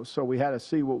window, so we had to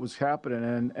see what was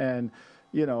happening. And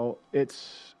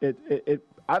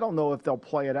I don't know if they'll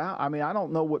play it out. I mean, I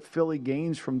don't know what Philly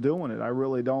gains from doing it. I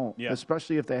really don't. Yeah.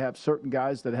 Especially if they have certain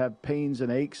guys that have pains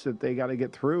and aches that they got to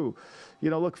get through.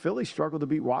 Look, Philly struggled to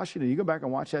beat Washington. You go back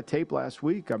and watch that tape last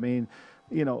week. I mean,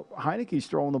 Heineke's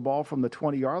throwing the ball from the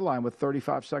 20-yard line with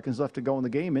 35 seconds left to go in the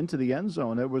game into the end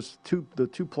zone. It was the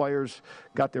two players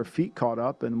got their feet caught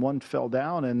up, and one fell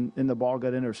down, and the ball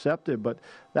got intercepted. But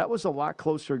that was a lot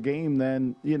closer game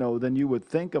than you would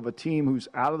think of a team who's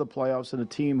out of the playoffs and a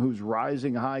team who's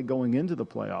rising high going into the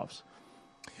playoffs.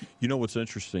 What's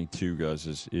interesting too, guys,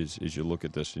 is you look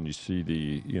at this and you see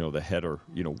the header,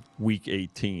 week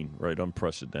 18, right,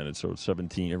 unprecedented. So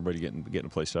 17, everybody getting to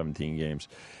play 17 games.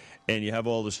 And you have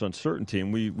all this uncertainty,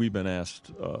 and we've been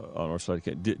asked on our side,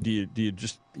 do you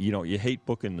just, you hate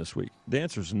booking this week? The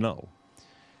answer is no.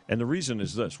 And the reason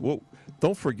is this. Well,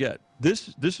 don't forget,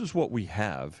 this is what we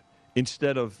have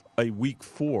instead of a week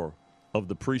 4 of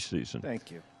the preseason.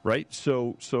 Thank you. Right?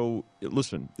 So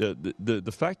listen,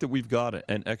 the fact that we've got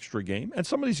an extra game, and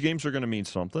some of these games are going to mean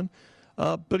something,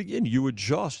 but again, you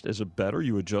adjust as a bettor,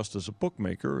 you adjust as a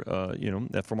bookmaker.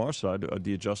 From our side,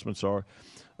 the adjustments are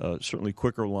certainly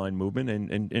quicker line movement,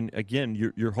 and again,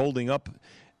 you're holding up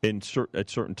at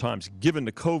certain times, given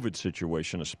the COVID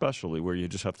situation, especially where you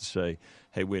just have to say,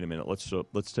 "Hey, wait a minute,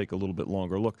 let's take a little bit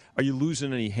longer look." Are you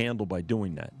losing any handle by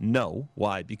doing that? No.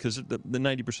 Why? Because the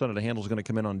 90% of the handle is going to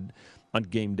come in on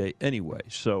game day anyway.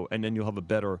 So, and then you'll have a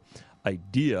better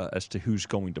idea as to who's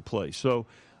going to play. So.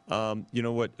 You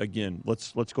know what? Again,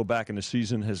 let's go back, and the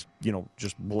season has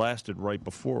just blasted right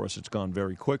before us. It's gone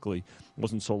very quickly. It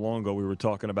wasn't so long ago we were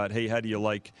talking about, hey, how do you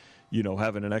like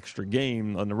having an extra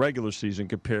game on the regular season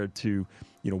compared to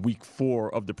week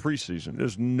 4 of the preseason?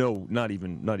 There's not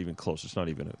even close. It's not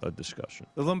even a discussion.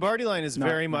 The Lombardi line is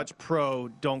very much pro.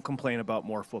 Don't complain about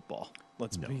more football.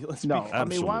 Let's be No, I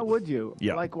mean, why Absolutely. would you?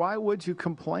 Yeah. Like, why would you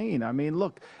complain? I mean,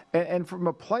 look, and from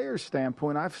a player's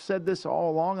standpoint, I've said this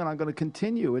all along, and I'm going to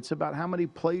continue. It's about how many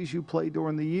plays you play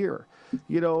during the year.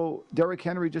 You know, Derrick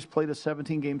Henry just played a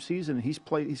 17-game season, and he's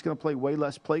going to play way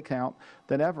less play count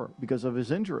than ever because of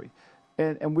his injury.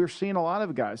 And we're seeing a lot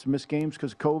of guys miss games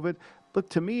because of COVID. Look,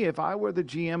 to me, if I were the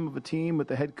GM of a team with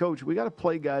the head coach, we got to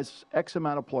play guys X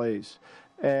amount of plays,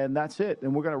 and that's it.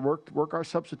 And we're going to work our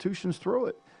substitutions through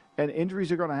it. And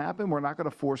injuries are going to happen. We're not going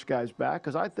to force guys back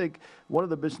because I think one of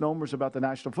the misnomers about the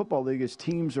National Football League is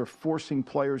teams are forcing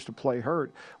players to play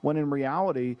hurt, when in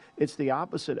reality, it's the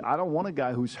opposite. I don't want a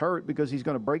guy who's hurt because he's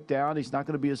going to break down. He's not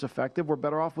going to be as effective. We're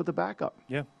better off with the backup.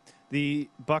 Yeah. The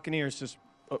Buccaneers just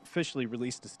officially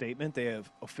released a statement. They have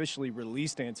officially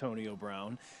released Antonio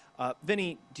Brown.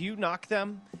 Vinny, do you knock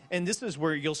them? And this is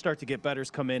where you'll start to get bettors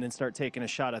come in and start taking a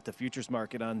shot at the futures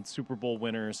market on Super Bowl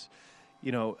winners.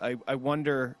 You know, I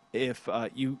wonder if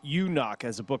you knock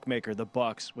as a bookmaker the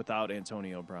Bucs without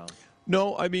Antonio Brown.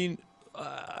 No, I mean,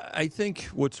 I think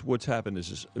what's happened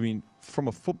is, I mean, from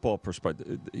a football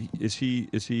perspective, is he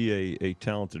a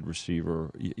talented receiver?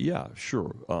 Yeah,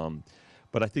 sure.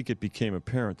 But I think it became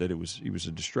apparent that he was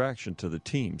a distraction to the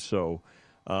team. So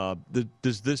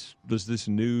does this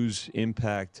news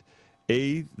impact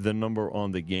the number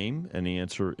on the game? And the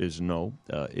answer is no.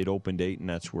 It opened 8, and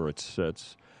that's where it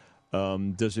sits.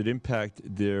 Does it impact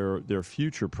their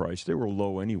future price? They were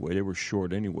low anyway. They were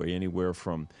short anyway, anywhere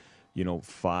from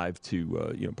 5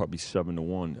 to probably 7 to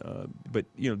 1. But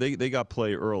they got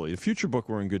play early. The future book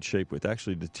we're in good shape with.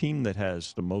 Actually, the team that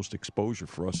has the most exposure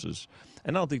for us is,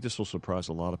 and I don't think this will surprise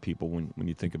a lot of people when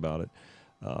you think about it.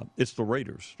 It's the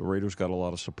Raiders. The Raiders got a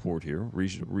lot of support here.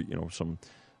 Some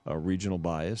regional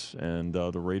bias, and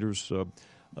the Raiders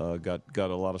got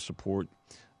a lot of support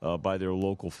by their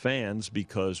local fans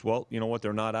because, well, you know what,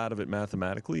 they're not out of it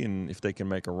mathematically, and if they can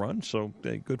make a run, so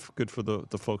good for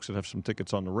the folks that have some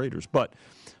tickets on the Raiders. But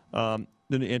the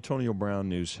Antonio Brown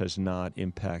news has not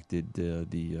impacted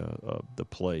the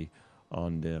play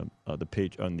on the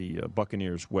page on the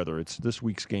Buccaneers, whether it's this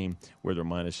week's game where they're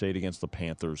 -8 against the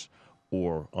Panthers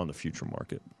or on the future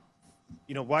market.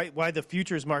 You know why the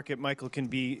futures market, Michael, can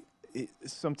be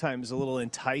sometimes a little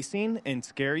enticing and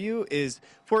scare you is,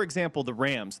 for example, the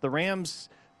Rams. The Rams,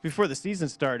 before the season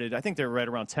started, I think they were right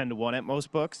around 10 to 1 at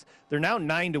most books. They're now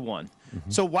 9 to 1.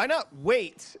 Mm-hmm. So why not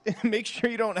wait and make sure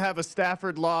you don't have a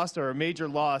Stafford loss or a major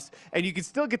loss, and you can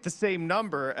still get the same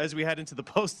number as we head into the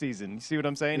postseason. You see what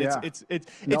I'm saying? Yeah.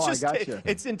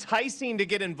 It's enticing to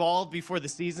get involved before the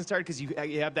season started because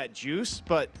you have that juice,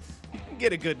 but you can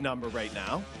get a good number right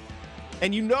now.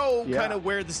 And kind of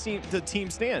where the team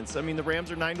stands. I mean, the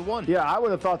Rams are 9 to 1. Yeah, I would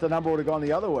have thought the number would have gone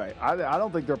the other way. I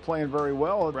don't think they're playing very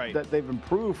well. Right. That they've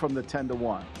improved from the 10 to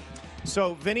 1.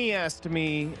 So Vinny asked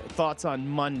me thoughts on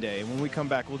Monday. When we come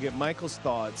back, we'll get Michael's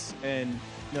thoughts. And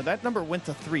that number went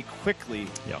to 3 quickly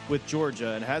with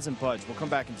Georgia and hasn't budged. We'll come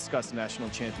back and discuss the national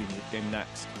championship game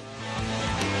next.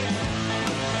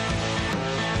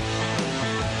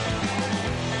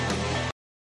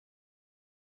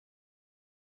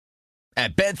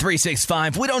 At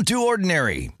Bet365, we don't do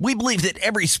ordinary. We believe that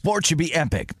every sport should be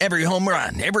epic. Every home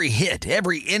run, every hit,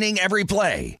 every inning, every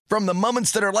play. From the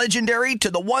moments that are legendary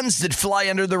to the ones that fly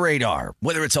under the radar.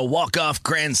 Whether it's a walk-off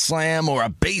grand slam or a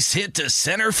base hit to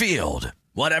center field.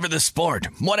 Whatever the sport,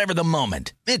 whatever the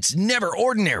moment. It's never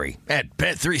ordinary at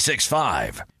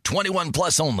Bet365. 21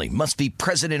 plus only. Must be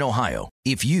present in Ohio.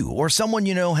 If you or someone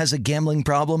you know has a gambling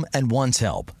problem and wants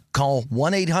help, call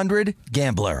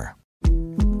 1-800-GAMBLER.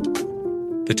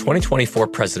 The 2024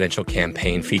 presidential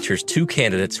campaign features 2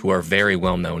 candidates who are very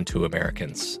well known to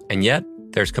Americans. And yet,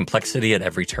 there's complexity at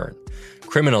every turn.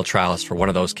 Criminal trials for one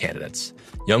of those candidates.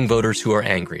 Young voters who are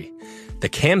angry. The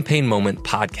Campaign Moment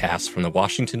podcast from the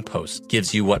Washington Post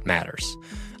gives you what matters.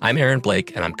 I'm Aaron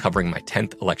Blake, and I'm covering my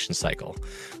 10th election cycle.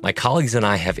 My colleagues and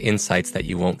I have insights that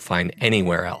you won't find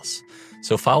anywhere else.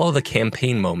 So follow the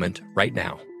Campaign Moment right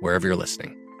now, wherever you're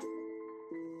listening.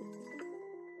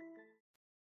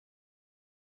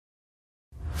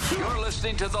 You're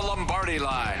listening to the Lombardi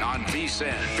Line on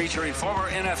VSiN, featuring former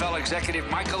NFL executive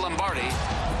Michael Lombardi.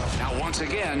 Now, once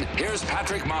again, here's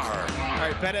Patrick Maher. All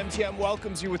right, BetMGM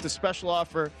welcomes you with a special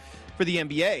offer for the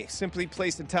NBA. Simply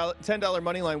place a $10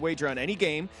 moneyline wager on any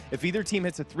game. If either team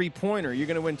hits a three-pointer, you're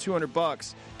going to win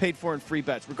 $200 paid for in free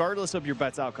bets, regardless of your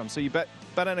bet's outcome. So you bet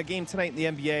on a game tonight in the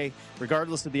NBA,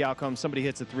 regardless of the outcome, somebody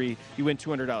hits a three, you win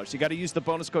 $200. You got to use the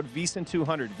bonus code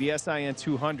VSIN200,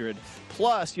 VSIN200.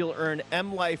 Plus, you'll earn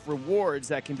M Life rewards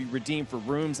that can be redeemed for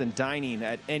rooms and dining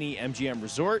at any MGM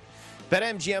resort.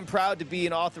 BetMGM, proud to be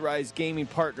an authorized gaming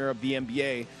partner of the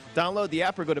NBA. Download the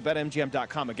app or go to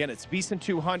BetMGM.com. Again, it's VSiN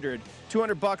 200.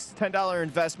 $200, $10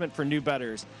 investment for new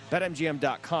bettors.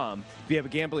 BetMGM.com. If you have a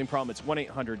gambling problem, it's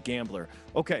 1-800-GAMBLER.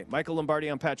 Okay, Michael Lombardi,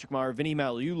 I'm Patrick Maher. Vinny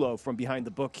Magliulo from Behind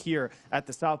the Book here at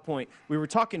the South Point. We were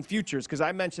talking futures because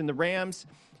I mentioned the Rams,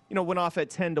 went off at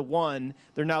 10-1.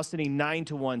 They're now sitting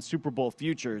 9-1 Super Bowl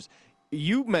futures.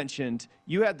 You mentioned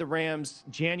you had the Rams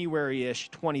January-ish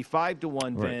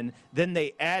 25-1 win. Right. Then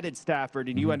they added Stafford,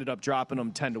 and you ended up dropping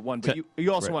them 10-1. But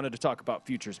you also wanted to talk about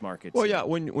futures markets. Well, yeah.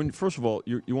 When first of all,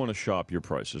 you want to shop your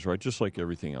prices, right? Just like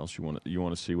everything else, you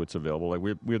want to see what's available. Like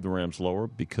we have the Rams lower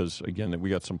because again we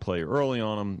got some play early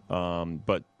on them,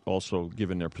 but also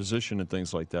given their position and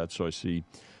things like that. So I see.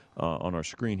 On our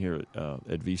screen here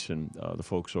at VSiN, the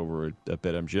folks over at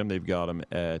BetMGM, they've got them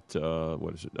at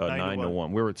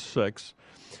 9-1. We're at 6,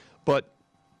 but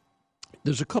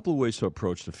there's a couple of ways to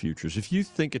approach the futures. If you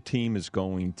think a team is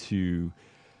going to,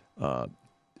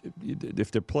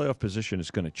 if their playoff position is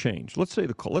going to change, let's say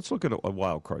let's look at a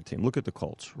wild card team. Look at the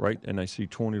Colts, right? And I see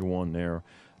 20-1 there.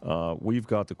 We've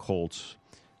got the Colts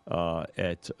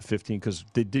at 15 because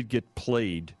they did get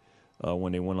played.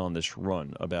 When they went on this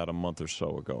run about a month or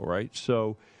so ago, right?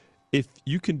 So if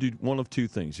you can do one of two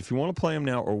things. If you want to play them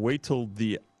now or wait till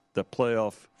the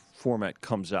playoff format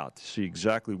comes out to see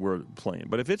exactly where they're playing.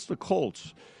 But if it's the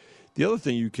Colts, the other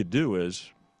thing you could do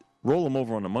is roll them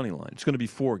over on the money line. It's going to be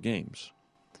 4 games.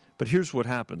 But here's what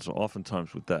happens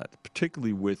oftentimes with that,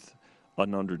 particularly with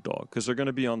an underdog, because they're going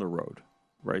to be on the road.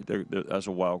 Right, they're as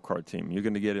a wild card team, you're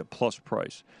going to get a plus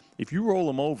price. If you roll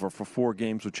them over for 4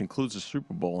 games, which includes the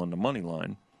Super Bowl on the money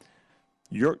line,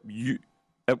 you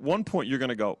at one point you're going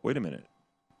to go, wait a minute,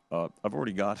 I've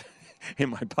already got in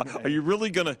my pocket. Are you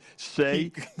really going to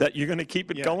say that you're going to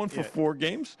keep it going for 4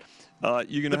 games?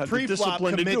 You're going to have the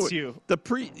discipline to do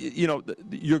it.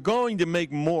 You're going to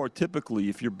make more typically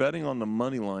if you're betting on the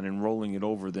money line and rolling it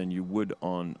over than you would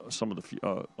on some of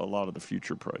the a lot of the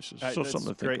future prices. So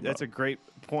something to think about. That's a great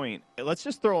point. Let's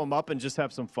just throw them up and just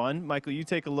have some fun. Michael, you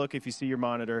take a look if you see your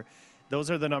monitor. Those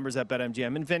are the numbers at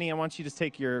BetMGM. And Vinny, I want you to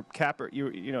take your cap or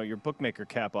your bookmaker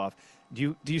cap off.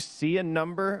 Do you see a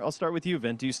number? I'll start with you,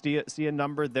 Vin. Do you see a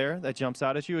number there that jumps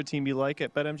out at you? A team you like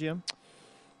at BetMGM?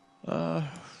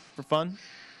 For fun?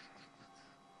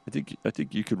 I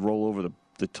think you could roll over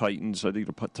the Titans. I think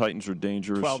the Titans are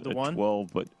dangerous 12-1. At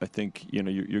 12, but I think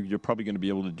you're probably going to be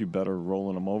able to do better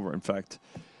rolling them over. In fact,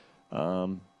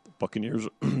 Buccaneers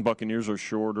are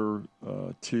shorter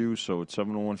too, so it's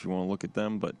 7-1 if you want to look at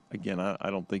them. But again, I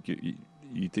don't think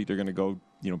you think they're going to go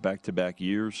back-to-back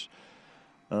years.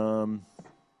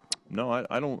 No,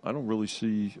 I don't really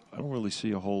see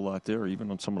a whole lot there, even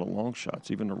on some of the long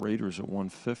shots. Even the Raiders at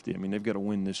 150. I mean, they've got to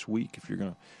win this week. If you're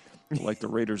going to like the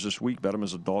Raiders this week, bet them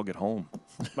as a dog at home.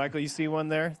 Michael, you see one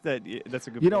there? That's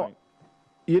a good point.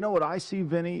 You know what I see,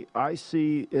 Vinny? I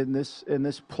see in this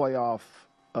playoff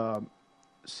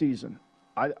season,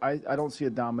 I don't see a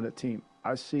dominant team.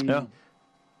 I see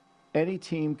any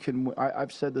team can.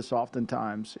 I've said this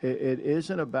oftentimes. It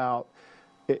isn't about.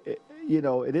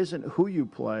 It isn't who you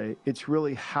play. It's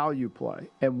really how you play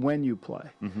and when you play.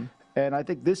 Mm-hmm. And I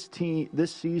think this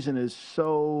season is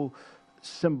so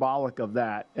symbolic of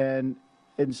that. And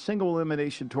in single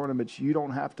elimination tournaments, you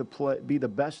don't have to be the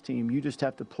best team. You just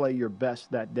have to play your best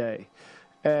that day.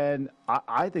 And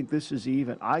I think this is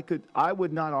even. I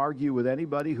would not argue with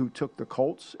anybody who took the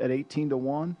Colts at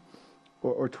 18-1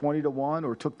 or 20-1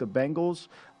 or took the Bengals.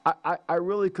 I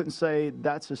really couldn't say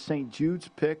that's a St. Jude's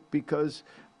pick because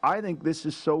I think this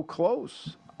is so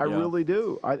close. I really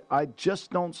do. I just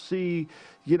don't see,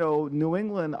 New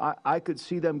England, I could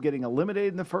see them getting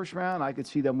eliminated in the first round. I could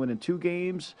see them winning 2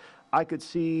 games. I could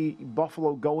see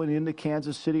Buffalo going into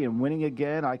Kansas City and winning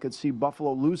again. I could see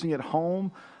Buffalo losing at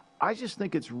home. I just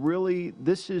think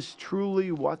this is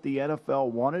truly what the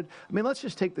NFL wanted. I mean, let's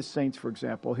just take the Saints, for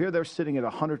example. Here they're sitting at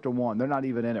 100-1. They're not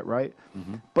even in it, right?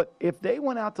 Mm-hmm. But if they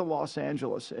went out to Los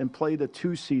Angeles and played the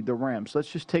 2 seed, the Rams,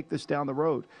 let's just take this down the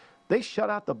road. They shut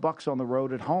out the Bucs on the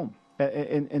road at home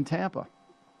in Tampa.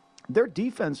 Their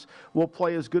defense will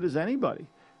play as good as anybody,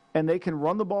 and they can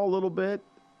run the ball a little bit.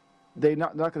 They're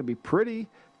not going to be pretty.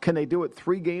 Can they do it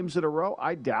 3 games in a row?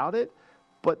 I doubt it.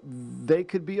 But they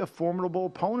could be a formidable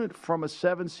opponent from a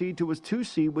 7 seed to a 2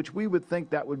 seed, which we would think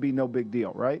that would be no big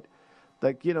deal, right?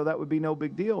 Like, that would be no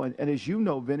big deal. And as you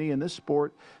know, Vinny, in this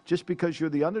sport, just because you're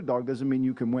the underdog doesn't mean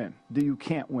you can win. You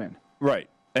can't win. Right.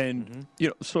 And,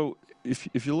 so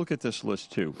if you look at this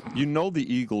list, too, the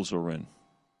Eagles are in,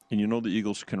 and the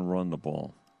Eagles can run the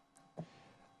ball.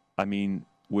 I mean,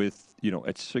 with,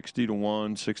 at 60-1,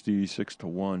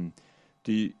 66-1,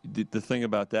 The thing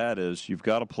about that is you've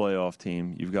got a playoff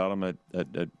team. You've got them at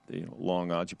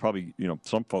long odds. You probably,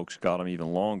 some folks got them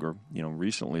even longer.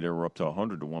 Recently they were up to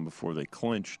 100-1 before they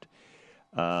clinched.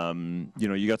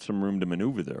 You got some room to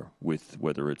maneuver there with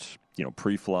whether it's,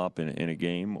 pre-flop in a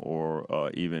game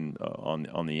or even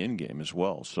on the end game as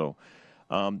well. So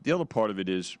the other part of it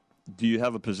is, do you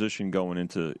have a position going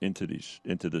into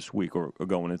this week or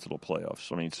going into the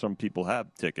playoffs? I mean, some people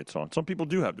have tickets on. Some people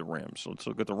do have the Rams. So let's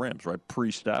look at the Rams, right?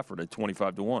 Pre-Stafford at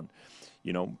 25-1.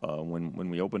 When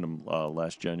we opened them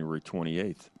last January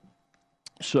 28th.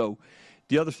 So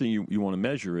the other thing you want to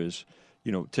measure is,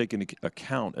 take into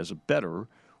account as a bettor,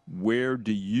 where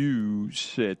do you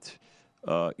sit,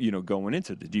 going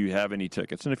into it? Do you have any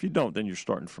tickets? And if you don't, then you're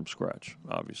starting from scratch,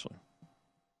 obviously.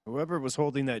 Whoever was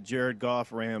holding that Jared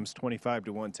Goff Rams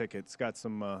 25-1 ticket's got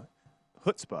some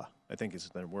chutzpah, I think is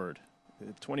the word.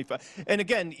 25. And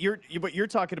again, what you're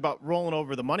talking about rolling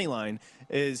over the money line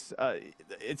is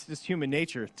it's just human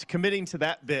nature. Committing to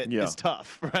that bit is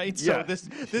tough, right? Yeah. So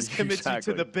this commits you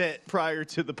to the bit prior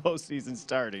to the postseason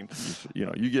starting.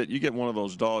 You get one of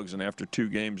those dogs, and after 2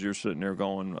 games, you're sitting there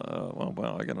going,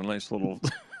 wow, I got a nice little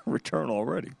return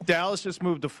already. Dallas just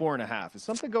moved to 4.5. Is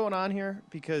something going on here?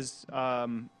 Because,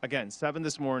 again, 7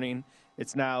 this morning.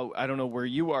 It's now, I don't know where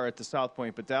you are at the South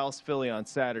Point, but Dallas-Philly on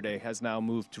Saturday has now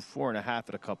moved to 4.5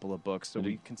 at a couple of books. So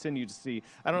we continue to see,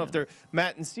 I don't know if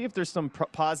Matt, and see if there's some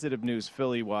positive news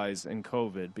Philly-wise in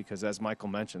COVID, because as Michael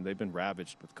mentioned, they've been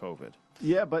ravaged with COVID.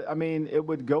 Yeah, but, I mean, it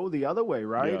would go the other way,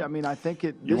 right? Yeah. I mean, I think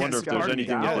it... You wonder if there's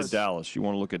anything at Dallas. You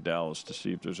want to look at Dallas to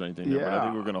see if there's anything there. But I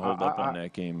think we're going to hold up on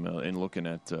that game and looking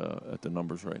at the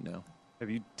numbers right now.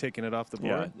 Have you taken it off the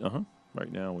board? Yeah,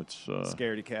 right now it's...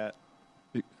 Scaredy cat.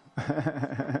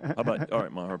 How about, all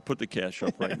right, Maher, put the cash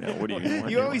up right now. What do you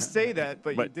want? You always say that,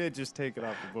 but you did just take it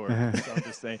off the board. So I'm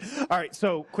just saying. All right,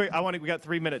 so quick, we got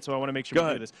 3 minutes, so I want to make sure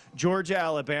we do this. Georgia,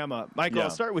 Alabama. Michael, I'll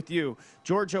start with you.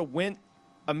 Georgia went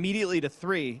immediately to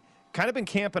 3. Kind of been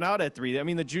camping out at 3. I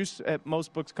mean, the juice at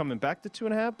most books coming back to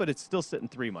 2.5, but it's still sitting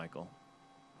 3, Michael.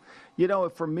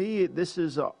 For me, this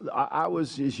is I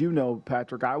was, as you know,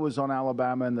 Patrick, I was on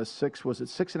Alabama in the 6. Was it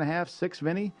 6.5? 6,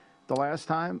 Vinny? The last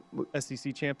time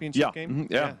SEC championship game,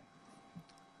 yeah.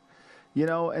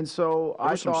 And so there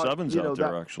I were some thought 7s out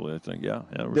there actually. I think,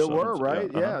 there were,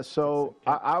 right? Yeah. So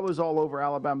I was all over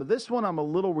Alabama. This one, I'm a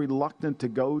little reluctant to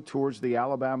go towards the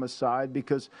Alabama side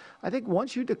because I think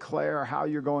once you declare how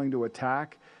you're going to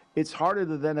attack, it's harder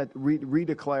to then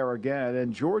redeclare again.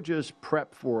 And Georgia's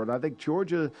prepped for it. I think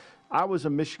Georgia. I was a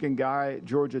Michigan guy.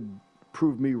 Georgia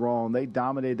proved me wrong. They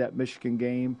dominated that Michigan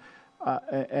game.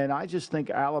 And I just think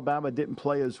Alabama didn't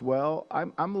play as well.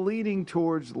 I'm leaning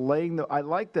towards I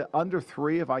like the under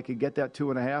 3 if I could get that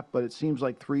 2.5, but it seems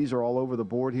like 3s are all over the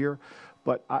board here.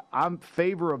 But I'm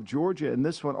favor of Georgia in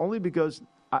this one only because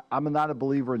I'm not a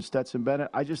believer in Stetson Bennett.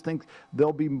 I just think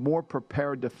they'll be more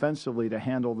prepared defensively to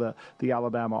handle the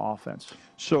Alabama offense.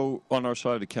 So on our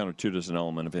side of the counter, too, there's an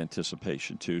element of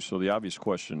anticipation, too. So the obvious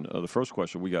question, the first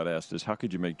question we got asked is, how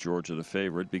could you make Georgia the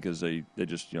favorite? Because they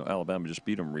just, Alabama just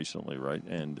beat them recently, right?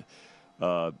 And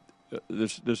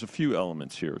there's a few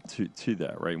elements here to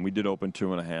that, right? And we did open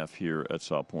 2.5 here at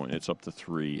South Point. It's up to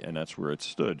 3, and that's where it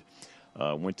stood.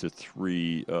 Went to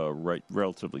 3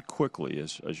 relatively quickly,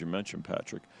 as you mentioned,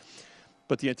 Patrick.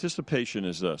 But the anticipation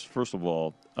is this. First of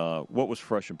all, what was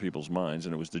fresh in people's minds,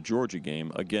 and it was the Georgia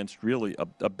game against really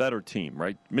a better team,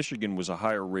 right? Michigan was a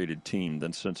higher-rated team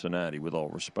than Cincinnati, with all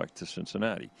respect to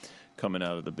Cincinnati, coming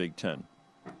out of the Big Ten.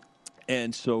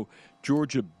 And so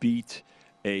Georgia beat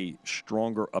a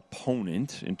stronger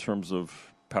opponent in terms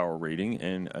of power rating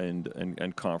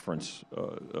and conference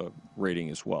rating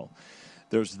as well.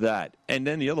 There's that. And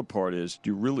then the other part is,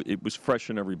 it was fresh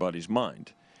in everybody's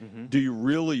mind. Mm-hmm. Do you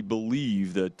really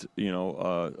believe that,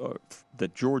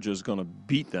 that Georgia is going to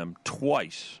beat them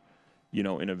twice,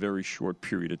 in a very short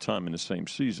period of time in the same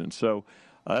season? So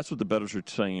that's what the bettors are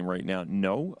saying right now.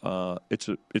 No, it's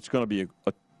going to be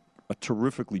a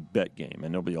terrifically bet game,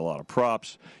 and there'll be a lot of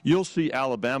props. You'll see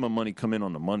Alabama money come in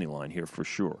on the money line here for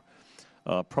sure.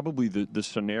 Probably the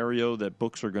scenario that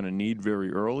books are going to need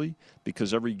very early,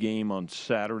 because every game on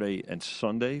Saturday and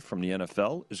Sunday from the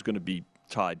NFL is going to be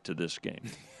tied to this game.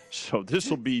 So this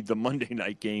will be the Monday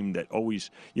night game that always,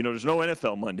 there's no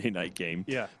NFL Monday night game.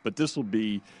 Yeah. But this will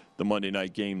be the Monday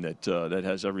night game that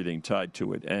has everything tied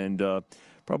to it. And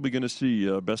probably going to see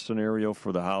best scenario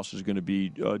for the house is going to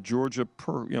be Georgia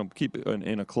keep it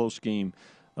in a close game.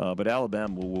 But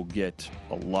Alabama will get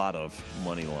a lot of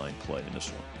money line play in this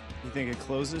one. You think it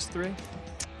closes 3?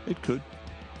 It could.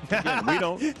 Again, we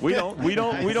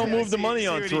don't move the money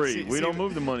on 3. We don't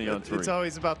move the money on 3. It's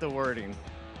always about the wording.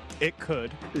 It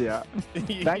could. Yeah.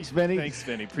 Thanks, Vinny. Thanks,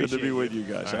 Vinny. Appreciate Good to be you. with you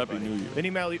guys. All right, Happy New Year. Vinny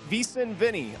Malley, VSiN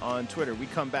Vinny on Twitter. We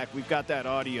come back. We've got that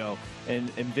audio and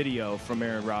video from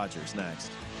Aaron Rodgers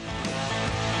next.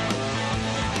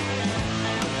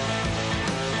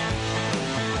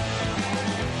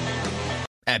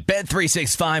 At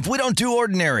Bet365, we don't do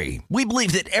ordinary. We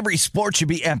believe that every sport should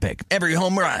be epic. Every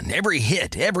home run, every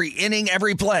hit, every inning,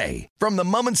 every play. From the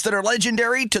moments that are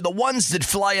legendary to the ones that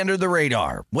fly under the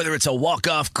radar. Whether it's a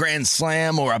walk-off grand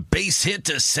slam or a base hit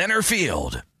to center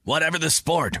field. Whatever the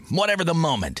sport, whatever the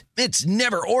moment. It's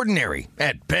never ordinary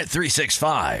at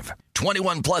Bet365.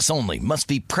 21 plus only. Must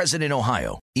be present in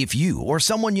Ohio. If you or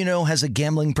someone you know has a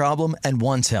gambling problem and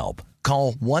wants help,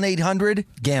 call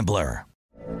 1-800-GAMBLER.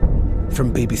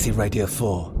 From BBC Radio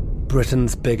 4,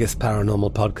 Britain's biggest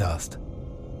paranormal podcast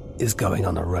is going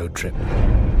on a road trip.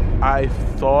 I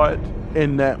thought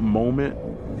in that moment,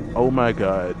 oh my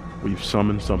God, we've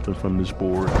summoned something from this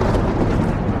board.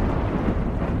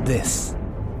 This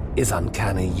is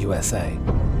Uncanny USA.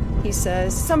 He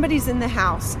says, somebody's in the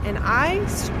house, and I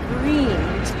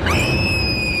screamed.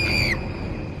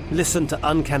 Listen to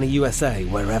Uncanny USA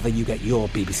wherever you get your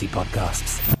BBC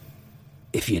podcasts,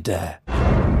 if you dare.